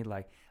lie to me,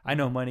 like I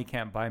know money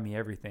can't buy me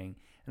everything.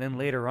 And then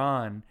later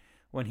on,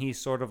 when he's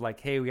sort of like,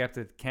 hey, we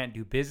can't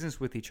do business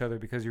with each other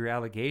because of your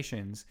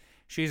allegations,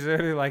 she's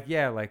literally like,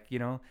 yeah, like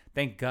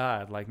thank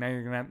God, like now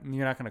you're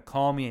not gonna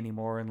call me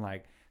anymore, and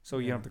like so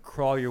you don't have to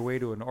crawl your way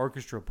to an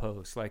orchestra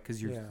post, like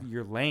because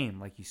you're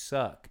lame, like you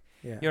suck.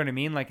 yeah. You know what I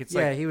mean? Like it's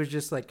yeah, like he was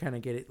just like kind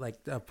of getting like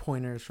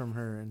pointers from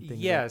her and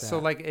things yeah, like that. so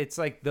like it's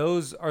like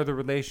those are the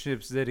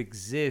relationships that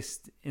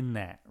exist in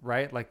that,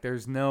 right? Like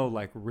there's no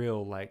like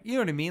real like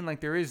what I mean?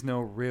 Like there is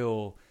no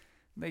real,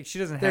 like she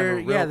doesn't have a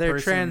real they're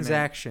person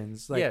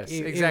transactions. Like yes,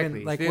 even,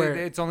 exactly. like where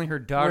it's only her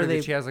daughter they-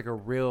 that she has like a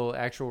real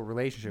actual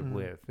relationship Mhm.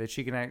 with, that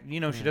she can act, she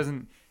Yeah.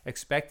 doesn't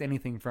expect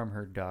anything from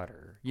her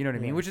daughter. You know what I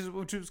mean? Yeah.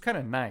 Which was kind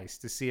of nice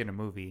to see in a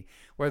movie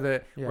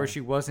where Yeah. where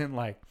she wasn't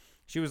like,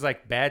 she was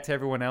like bad to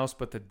everyone else,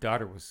 but the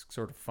daughter was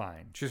sort of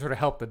fine. She sort of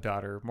helped the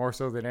daughter more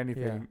so than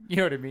anything. Yeah. You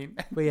know what I mean?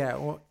 But yeah,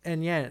 well,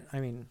 and yet, I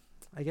mean,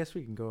 I guess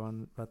we can go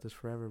on about this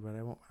forever, but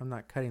I won't. I'm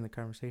not cutting the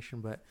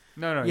conversation. But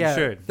No, Yeah, you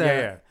should.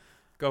 Yeah.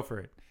 Go for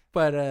it.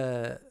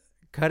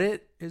 cut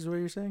it is what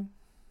you're saying.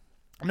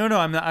 No,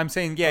 I'm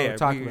saying yeah.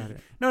 Talk about it.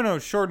 No,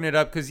 shorten it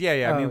up because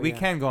I Oh, mean we yeah.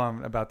 can go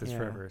on about this Yeah.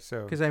 forever.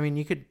 So Because I mean,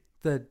 you could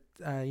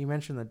you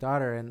mentioned the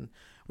daughter, and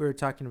we were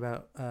talking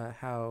about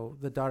how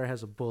the daughter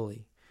has a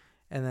bully,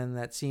 and then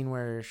that scene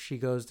where she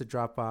goes to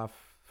drop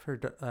off her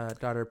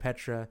daughter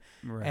Petra,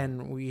 right.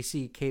 and we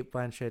see Kate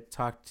Blanchett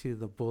talk to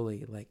the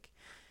bully, like,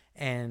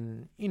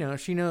 and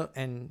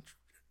and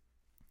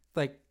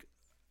like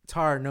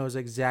Tar knows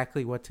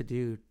exactly what to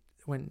do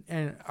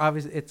and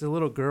obviously it's a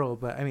little girl,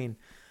 but I mean.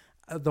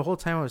 The whole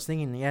time I was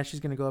thinking, yeah, she's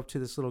gonna go up to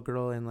this little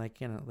girl and like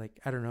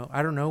I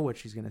don't know what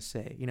she's gonna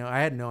say. I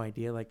had no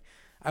idea. Like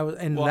I was,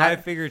 and I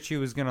figured she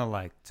was gonna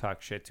like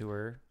talk shit to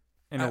her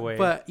in a way.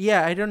 But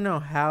yeah, I don't know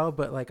how.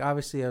 But like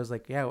obviously, I was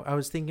like, yeah, I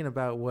was thinking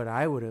about what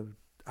I would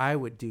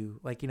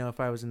do. Like if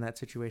I was in that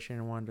situation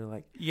and wanted to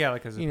like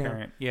like as a you know.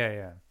 parent,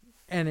 yeah.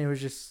 And it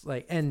was just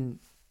like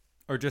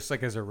Or just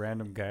like as a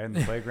random guy in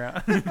the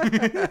playground.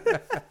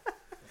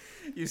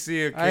 You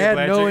see a kid I had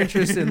no Blanchett-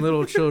 interest in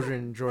little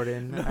children,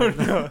 Jordan.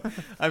 No.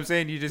 I'm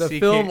saying you just The see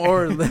film kid-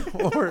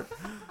 or.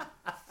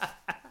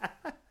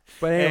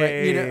 But anyway,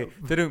 Hey,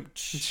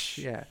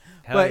 yeah.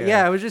 Hell But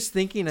yeah, I was just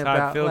thinking Todd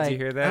about Field, do like you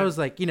hear that? I was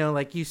like,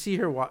 like you see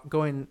her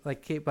going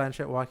like Kate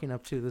Blanchett walking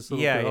up to this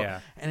little girl,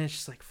 yeah. and it's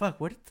just like,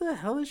 fuck, what the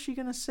hell is she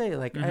gonna say?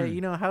 Like,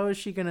 Mhm. how is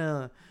she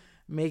gonna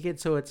make it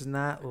so it's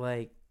not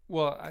like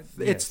Well,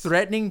 it's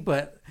threatening,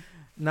 but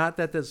not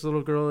that this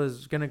little girl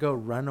is gonna go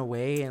run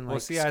away and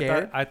like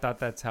scared. I thought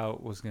that's how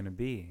it was gonna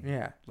be.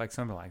 Yeah, Like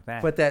something like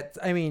that. but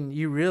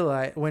you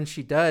realize when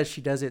she does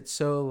it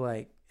so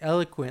like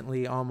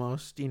eloquently,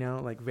 almost,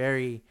 like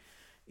very,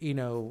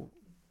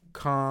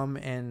 calm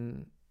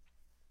and.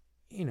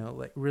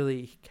 Like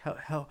really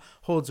how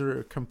holds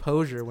her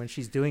composure when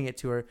she's doing it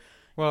to her.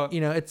 well,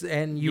 It's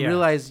and you Yeah.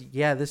 realize,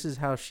 yeah, this is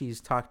how she's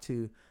talked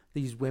to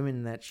these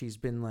women that she's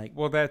been like.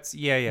 well, that's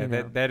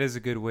know. that is a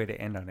good way to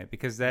end on it,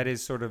 because that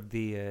is sort of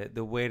the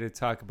way to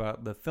talk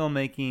about the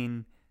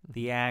filmmaking,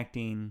 the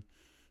acting,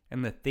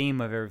 and the theme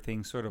of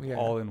everything, sort of Yeah.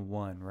 all in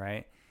one,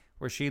 right?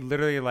 Where she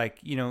literally like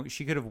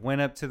she could have went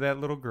up to that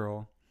little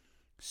girl,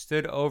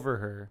 stood over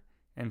her,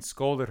 and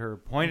scolded her,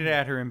 pointed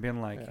at her, and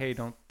been like, Yeah. "Hey,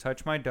 don't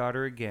touch my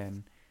daughter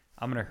again.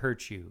 I'm gonna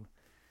hurt you."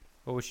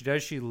 But what she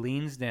does, she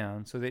leans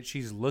down so that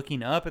she's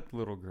looking up at the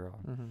little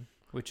girl,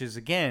 which is,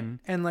 again,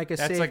 And like a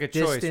that's safe like a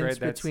choice, distance right?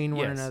 That's- between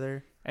one yes.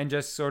 another. and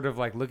just sort of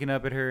like looking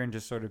up at her and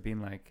just sort of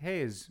being like,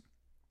 hey, is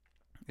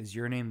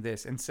your name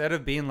this? Instead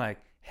of being like,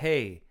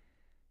 hey,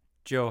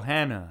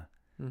 Johanna,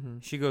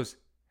 she goes,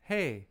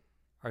 hey,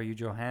 are you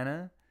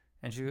Johanna?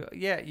 And she goes,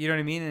 yeah, you know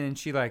what I mean? And then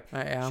she like,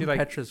 I'm she like,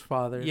 Petra's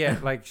father. yeah,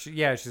 like, she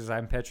says,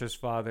 I'm Petra's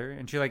father.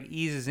 And she like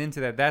eases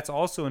into that. That's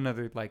also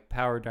another like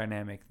power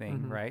dynamic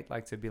thing, right?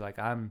 Like to be like,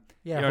 I'm,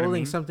 yeah, you know what I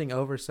holding mean? something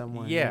over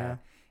someone. Yeah. you know?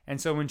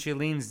 And so when she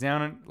leans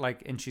down and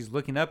like, and she's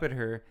looking up at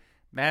her,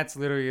 that's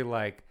literally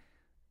like,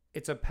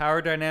 it's a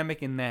power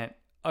dynamic in that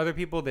other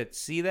people that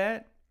see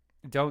that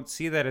don't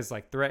see that as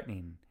like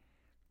threatening.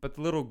 But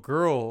the little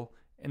girl,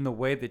 in the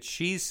way that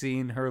she's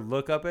seen her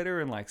look up at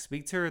her and like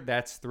speak to her,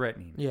 that's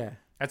threatening. Yeah.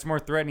 That's more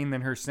threatening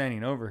than her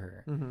standing over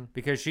her,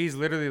 because she's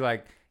literally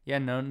like, yeah,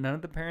 none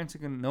of the parents are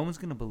gonna, no one's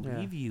gonna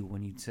believe you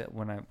when you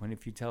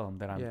if you tell them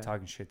that I'm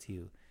talking shit to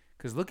you,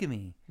 because look at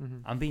me,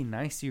 I'm being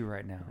nice to you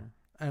right now,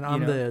 And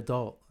I'm the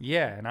adult.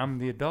 yeah, and I'm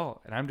the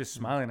adult, and I'm just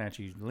smiling at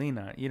you, lean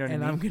on, you know what I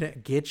And mean? I'm gonna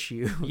get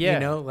you. Yeah. You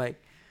know,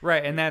 like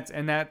Right, and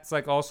that's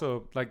like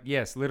also like,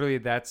 yes, literally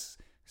that's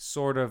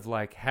sort of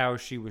like how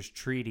she was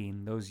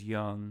treating those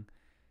young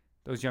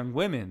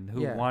women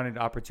who wanted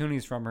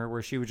opportunities from her,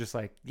 where she was just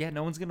like, yeah,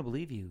 no one's gonna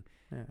believe you,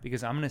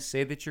 because I'm gonna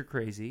say that you're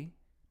crazy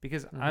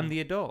because I'm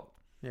the adult.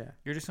 Yeah.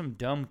 You're just some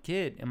dumb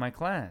kid in my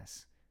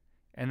class,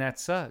 and that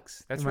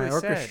sucks. That's in my really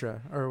sad.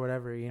 orchestra or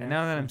whatever, you know. And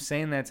now that I'm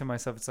saying that to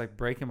myself, it's like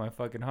breaking my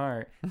fucking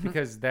heart,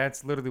 because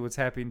that's literally what's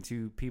happening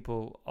to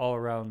people all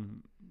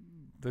around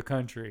the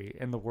country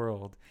and the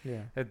world.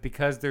 Yeah. That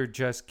because they're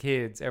just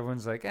kids,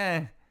 everyone's like,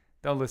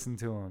 don't listen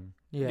to them.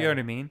 Yeah. You know what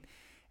I mean?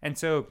 And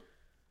so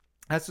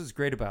that's what's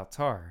great about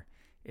Tar.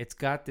 It's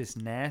got this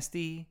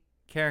nasty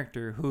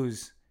character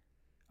who's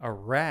a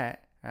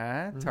rat.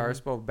 Tar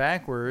spelled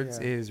backwards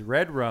is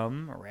red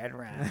rum. Red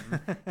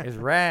rum is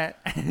rat.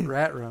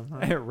 Rat rum.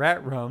 Huh?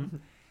 Rat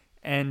rum.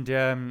 And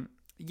so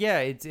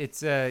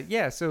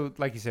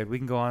like you said, we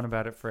can go on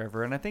about it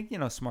forever, and I think,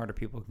 smarter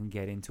people can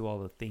get into all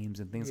the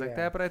themes and things like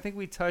that, but I think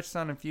we touched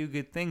on a few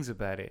good things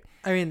about it.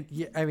 I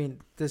mean,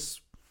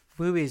 this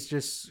movie is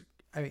just,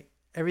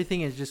 everything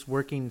is just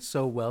working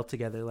so well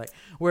together, like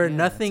where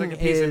nothing it's like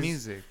a piece is of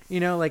music.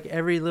 Like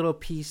every little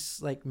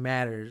piece like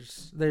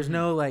matters. There's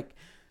no like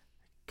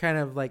kind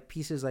of like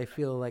pieces I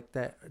feel like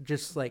that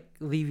just like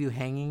leave you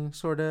hanging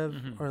sort of,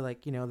 or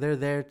like, they're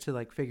there to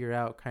like figure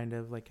out, kind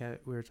of like how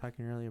we were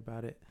talking earlier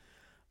about it,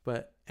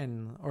 but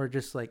or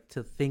just like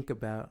to think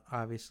about,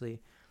 obviously.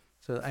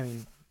 So I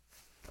mean,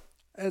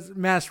 it's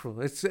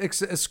masterful. It's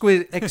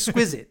exquisite.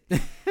 Exquisite.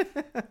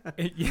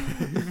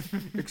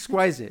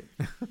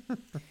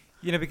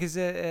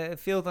 Because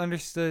Field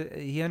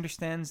he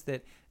understands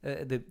that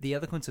the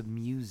eloquence of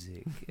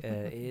music,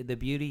 the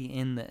beauty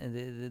in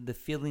the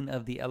feeling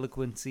of the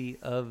eloquency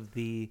of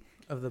the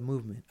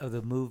movement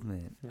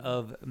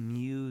of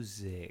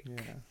music.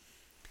 Yeah.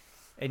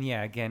 And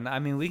again, I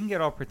mean, we can get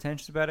all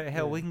pretentious about it.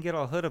 Hell, we can get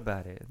all hood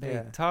about it.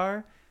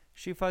 Tar,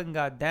 she fucking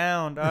got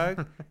down,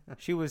 dog.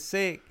 She was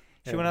sick.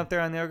 She went up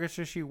there on the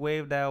orchestra. She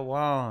waved that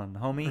wand,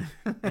 homie,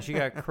 and she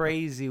got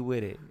crazy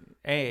with it.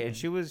 Hey, and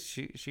she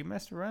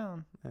messed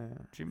around.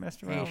 She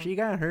messed around. Hey, she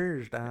got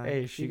hers, dog.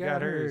 Hey, she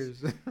got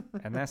hers.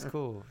 And that's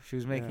cool. She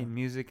was making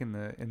music in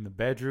the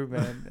bedroom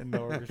and in the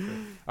orchestra.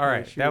 All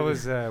right, that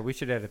was we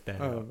should edit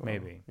that out,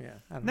 maybe. Yeah.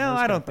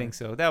 I don't think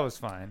so. That was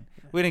fine.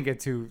 We didn't get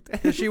too.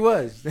 She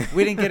was.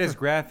 We didn't get as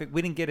graphic.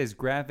 We didn't get as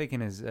graphic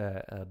and as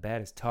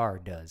bad as Tar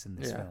does in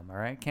this film. All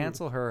right,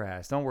 cancel her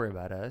ass. Don't worry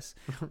about us.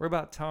 We're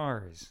about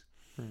Tars.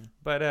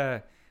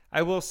 But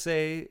I will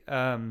say,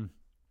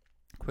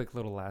 quick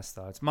little last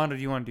thoughts. Mondo,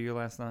 do you want to do your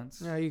last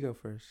thoughts? No, you go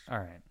first. All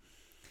right.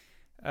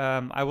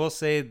 I will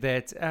say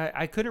that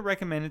I couldn't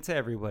recommend it to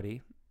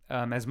everybody,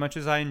 as much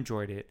as I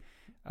enjoyed it.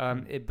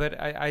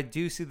 But I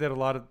do see that a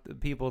lot of the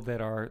people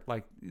that are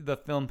like the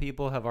film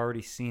people have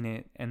already seen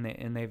it and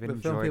they've enjoyed it.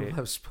 The film people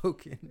have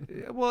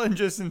spoken. Well, and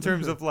just in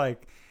terms of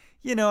like,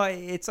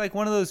 it's like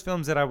one of those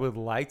films that I would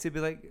like to be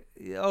like,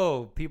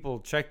 oh, people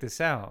check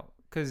this out,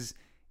 because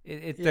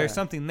there's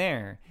something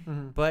there,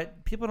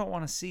 but people don't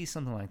want to see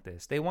something like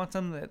this. They want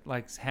something that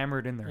like's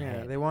hammered in their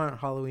head. They want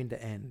Halloween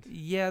to end.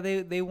 Yeah,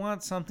 they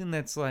want something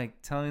that's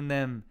like telling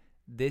them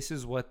this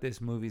is what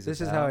this movie's about.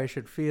 This is how I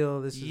should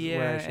feel. This is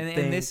where I should think.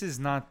 And this is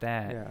not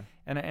that. Yeah.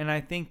 And I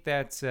think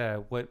that's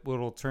what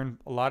will turn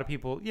a lot of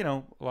people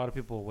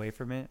away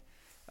from it,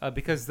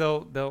 because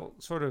they'll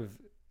sort of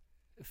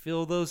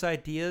feel those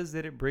ideas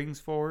that it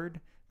brings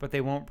forward, but they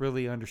won't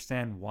really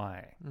understand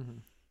why,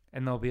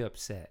 and they'll be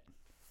upset.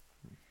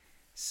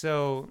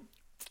 So,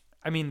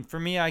 I mean, for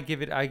me, I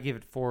give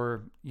it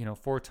 4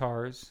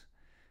 Tars.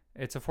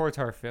 It's a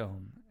 4-tar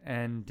film,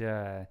 and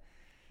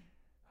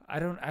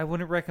I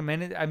wouldn't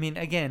recommend it. I mean,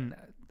 again,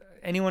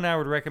 anyone I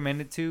would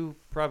recommend it to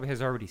probably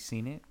has already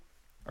seen it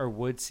or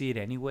would see it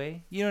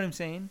anyway. You know what I'm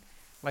saying?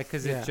 Like,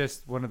 because it's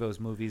just one of those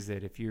movies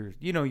that if you're,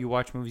 you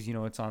watch movies,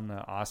 it's on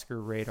the Oscar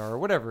radar or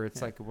whatever.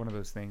 It's like one of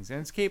those things, and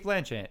it's Cate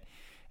Blanchett.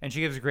 and she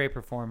gives a great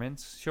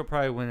performance. She'll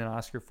probably win an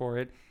Oscar for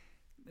it.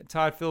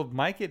 Todd Field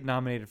might get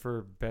nominated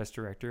for Best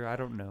Director. I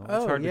don't know.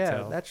 It's hard to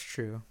tell. That's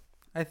true.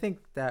 I think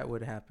that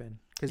would happen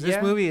because this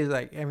Yeah. movie is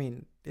like,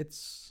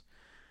 it's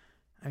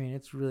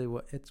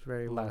really it's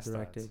very well Last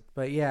directed. thoughts.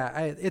 But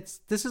yeah,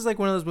 this is like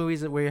one of those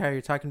movies that where how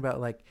you're talking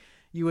about like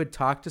you would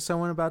talk to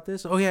someone about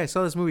this. Oh yeah, I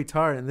saw this movie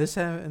Tar, and this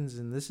happens,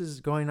 and this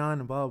is going on,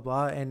 and blah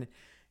blah blah, and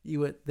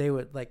they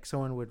would like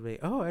someone would be,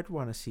 oh, I'd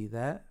want to see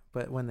that,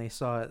 but when they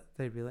saw it,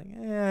 they'd be like,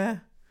 eh.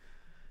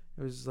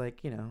 It was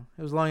like, it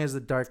was as long as The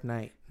Dark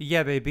Knight.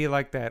 Yeah, they'd be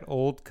like that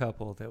old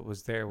couple that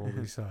was there when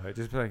we saw it.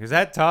 Just be like, is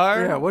that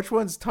Tar? Yeah, which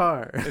one's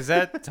Tar? Is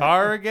that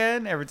Tar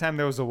again? Every time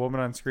there was a woman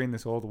on screen,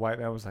 this old white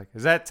man was like,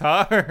 is that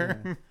Tar?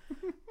 Yeah.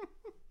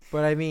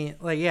 But I mean,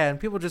 like, yeah, and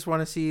people just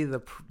want to see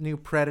the new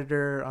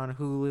Predator on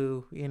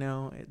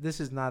Hulu.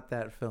 This is not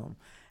that film.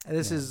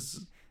 This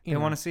is. They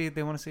want to see.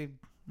 They want to see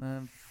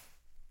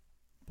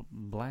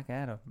Black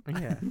Adam.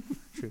 Yeah,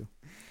 true.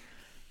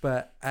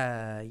 But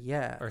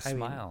yeah, Or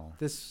Smile.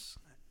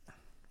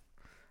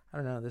 I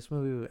don't know. This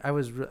movie. I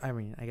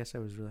guess I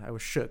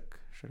was shook.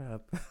 Shut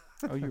up.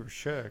 Oh, you were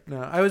shook. No,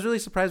 I was really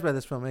surprised by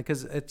this film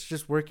because it's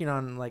just working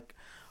on like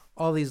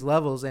all these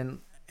levels,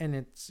 and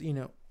it's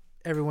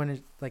everyone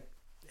is like.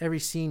 Every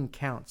scene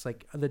counts,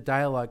 like the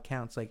dialogue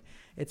counts, like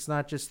it's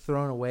not just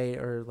thrown away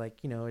or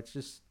like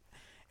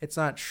it's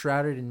not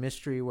shrouded in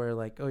mystery where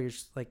like, oh, you're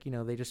just like,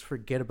 they just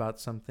forget about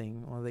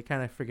something. Well, they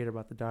kind of forget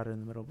about the daughter in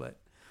the middle, but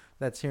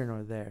that's here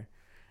nor there,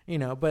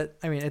 but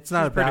I mean it's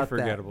not She's about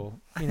pretty forgettable.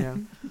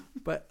 that,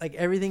 but like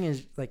everything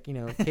is like,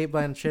 Cate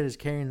Blanchett is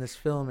carrying this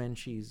film, and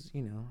she's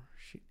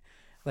she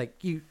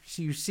like you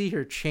see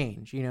her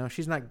change.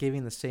 She's not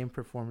giving the same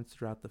performance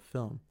throughout the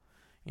film.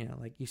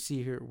 Like you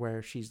see her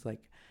where she's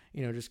like,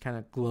 just kind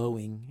of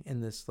glowing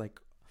in this like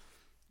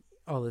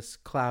all this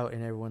clout,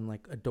 and everyone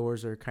like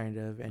adores her kind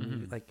of. And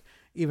you, like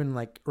even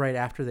like right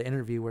after the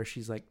interview where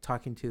she's like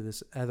talking to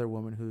this other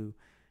woman who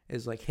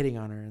is like hitting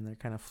on her, and they're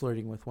kind of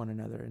flirting with one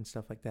another and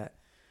stuff like that.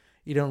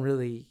 You don't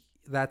really,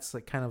 that's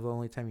like kind of the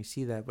only time you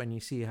see that, when you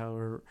see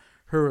how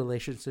her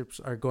relationships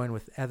are going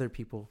with other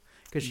people.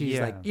 Because she's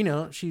like,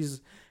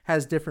 she's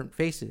has different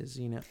faces,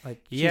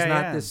 like she's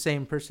not the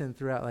same person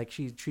throughout. Like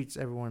she treats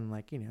everyone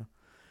like,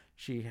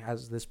 she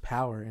has this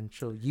power and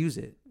she'll use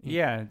it.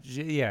 Yeah.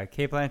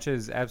 Cate Blanchett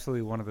is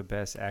absolutely one of the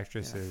best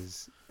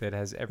actresses that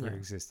has ever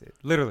existed.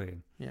 Literally.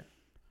 Yeah.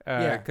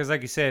 Because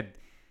like you said,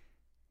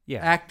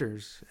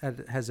 actors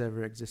has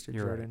ever existed.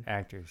 You're Jordan. right.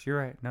 Actors. You're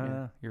right.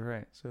 No, you're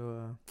right.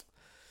 So,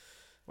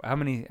 how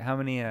many?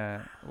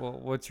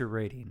 What's your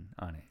rating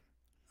on it?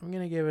 I'm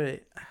gonna give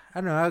it.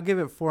 I don't know. I'll give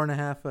it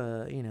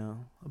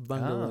 4.5.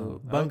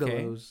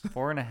 Bungalows.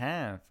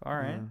 4.5. All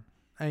right.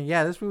 I mean,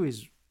 this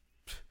movie's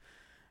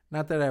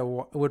not that I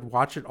would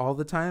watch it all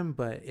the time,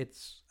 but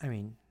it's. I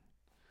mean,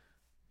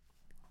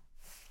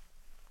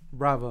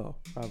 bravo.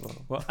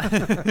 Well,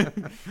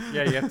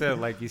 yeah, you have to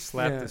like you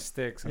slap the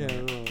sticks. Yeah,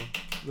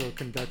 little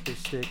conductor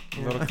stick.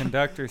 Little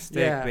conductor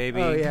stick,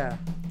 baby. Oh yeah.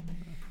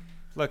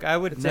 Look, I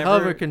would it's never. a hell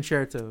of a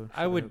concerto.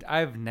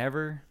 I've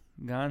never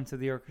gone to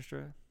the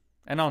orchestra.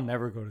 And I'll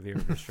never go to the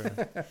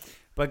orchestra.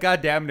 But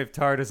goddamn it, if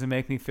Tar doesn't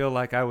make me feel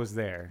like I was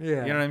there.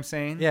 Yeah. You know what I'm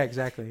saying? Yeah,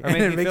 exactly. Or And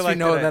it me makes feel me like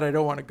know that I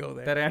don't want to go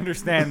there. That I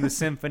understand the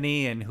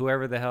symphony and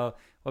whoever the hell.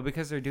 Well,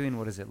 because they're doing,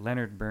 what is it?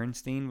 Leonard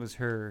Bernstein was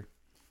her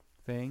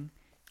thing.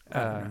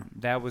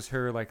 That was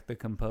her, like, the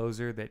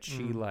composer that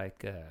she,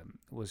 like,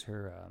 was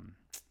her,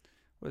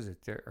 what was it?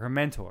 Her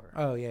mentor.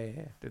 Oh,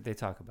 yeah. That they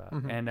talk about.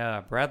 And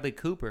Bradley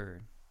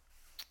Cooper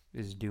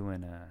is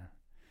doing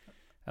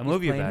a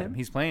movie about him.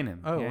 He's playing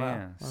him. Oh, wow.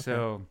 Yeah. Okay.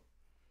 So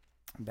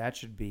that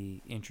should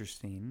be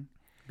interesting.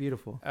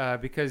 Beautiful.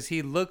 Because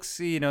he looks,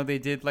 they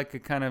did like a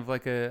kind of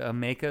like a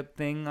makeup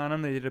thing on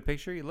him. They did a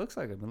picture. He looks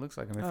like him.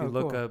 If you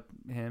look up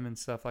him and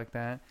stuff like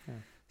that. Yeah.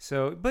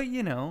 So, but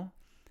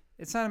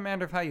it's not a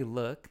matter of how you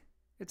look.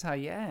 It's how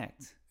you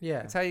act.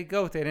 Yeah. It's how you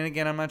go with it. And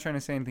again, I'm not trying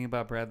to say anything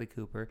about Bradley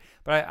Cooper,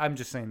 but I'm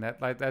just saying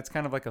that like that's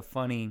kind of like a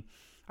funny.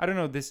 I don't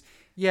know this.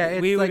 Yeah.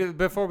 It's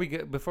before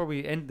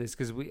we end this,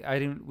 because we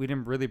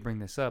didn't really bring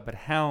this up, but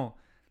how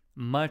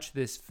much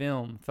this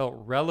film felt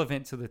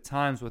relevant to the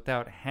times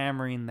without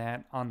hammering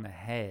that on the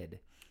head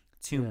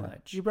too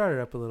much. You brought it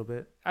up a little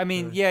bit. I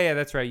mean, yeah,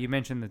 that's right. You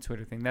mentioned the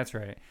Twitter thing. That's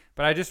right.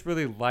 But I just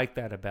really like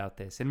that about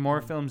this. And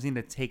more films need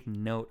to take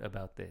note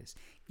about this.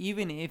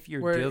 Even if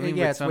you're dealing with something.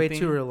 Yeah, it's way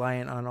too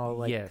reliant on all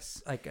like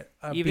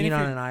even being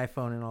on an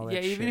iPhone and all that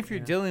shit. Yeah, even if you're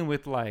dealing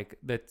with like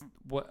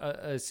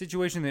a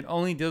situation that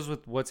only deals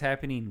with what's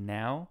happening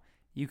now,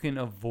 you can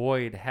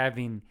avoid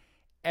having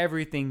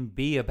everything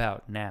be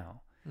about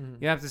now.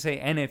 You have to say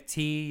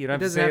NFT. You don't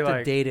have to say have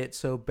to date it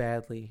so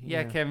badly.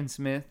 Yeah, Kevin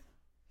Smith.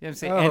 You have to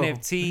say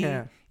NFT.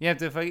 Yeah. You have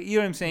to, you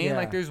know what I'm saying? Yeah.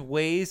 Like, there's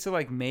ways to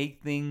like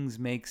make things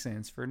make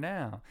sense for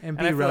now and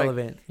be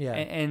relevant.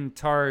 And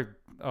Tar,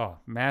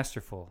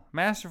 masterful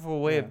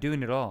way of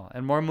doing it all.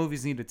 And more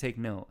movies need to take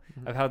note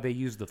of how they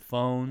use the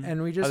phone.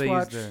 And we just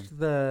watched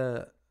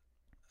the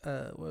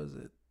what was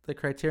it? The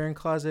Criterion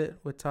Closet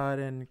with Todd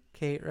and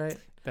Kate, right?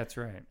 That's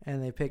right.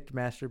 And they picked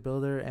Master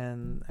Builder,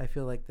 and I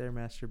feel like they're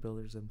Master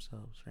Builders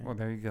themselves, right? Well,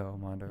 there you go,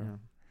 Mondo. Yeah.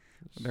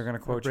 They're gonna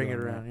quote Bring you it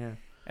on around, that. yeah.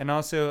 And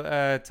also,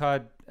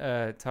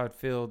 Todd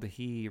Field,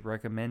 he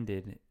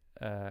recommended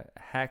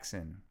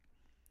Haxon.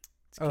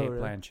 It's Oh, Kate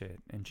really? Blanchett,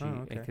 and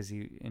okay.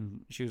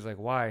 she was like,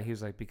 "Why?" He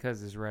was like,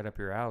 "Because it's right up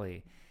your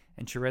alley."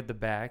 And she read the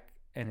back,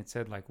 and it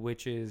said like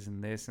witches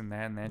and this and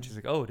that and that. And she's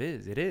like, "Oh, it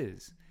is.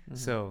 Mhm.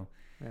 So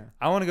Yeah.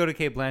 I want to go to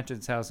Kate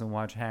Blanchett's house and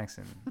watch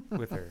Haxon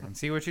with her and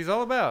see what she's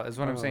all about. Is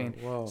what I'm saying.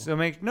 Whoa. So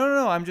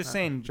no. I'm just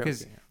saying because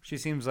joking. she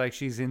seems like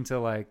she's into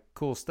like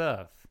cool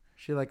stuff.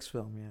 She likes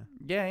film,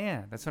 yeah.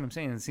 Yeah. That's what I'm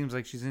saying. It seems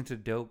like she's into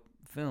dope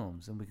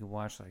films, and we can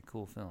watch like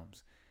cool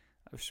films,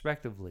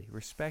 respectively.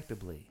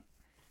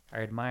 I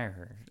admire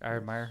her. I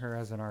admire her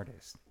as an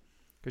artist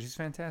because she's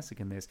fantastic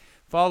in this.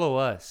 Follow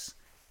us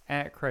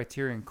at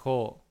Criterion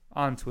Cult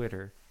on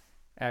Twitter,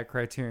 at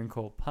Criterion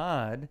Cult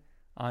Pod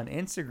on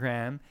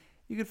Instagram.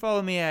 You can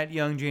follow me at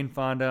Young Jane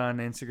Fonda on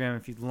Instagram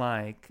if you'd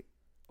like,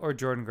 or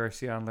Jordan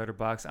Garcia on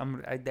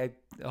Letterboxd.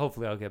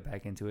 Hopefully I'll get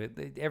back into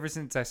it. Ever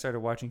since I started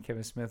watching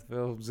Kevin Smith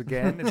films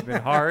again, it's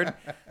been hard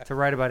to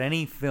write about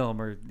any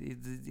film, or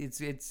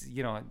it's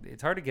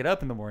it's hard to get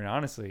up in the morning,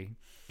 honestly.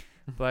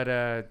 But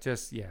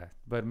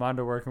But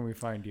Mondo, where can we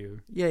find you?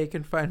 Yeah, you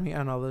can find me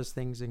on all those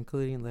things,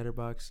 including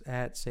Letterboxd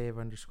at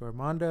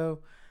 @save_Mondo.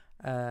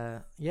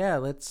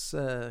 Let's.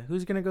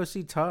 Who's gonna go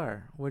see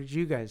Tar? What did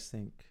you guys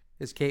think?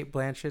 Is Kate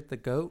Blanchett the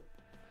GOAT?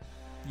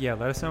 Yeah,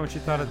 let us know what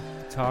you thought of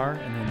Tar,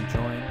 and then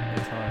join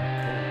the Tar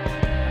Cult.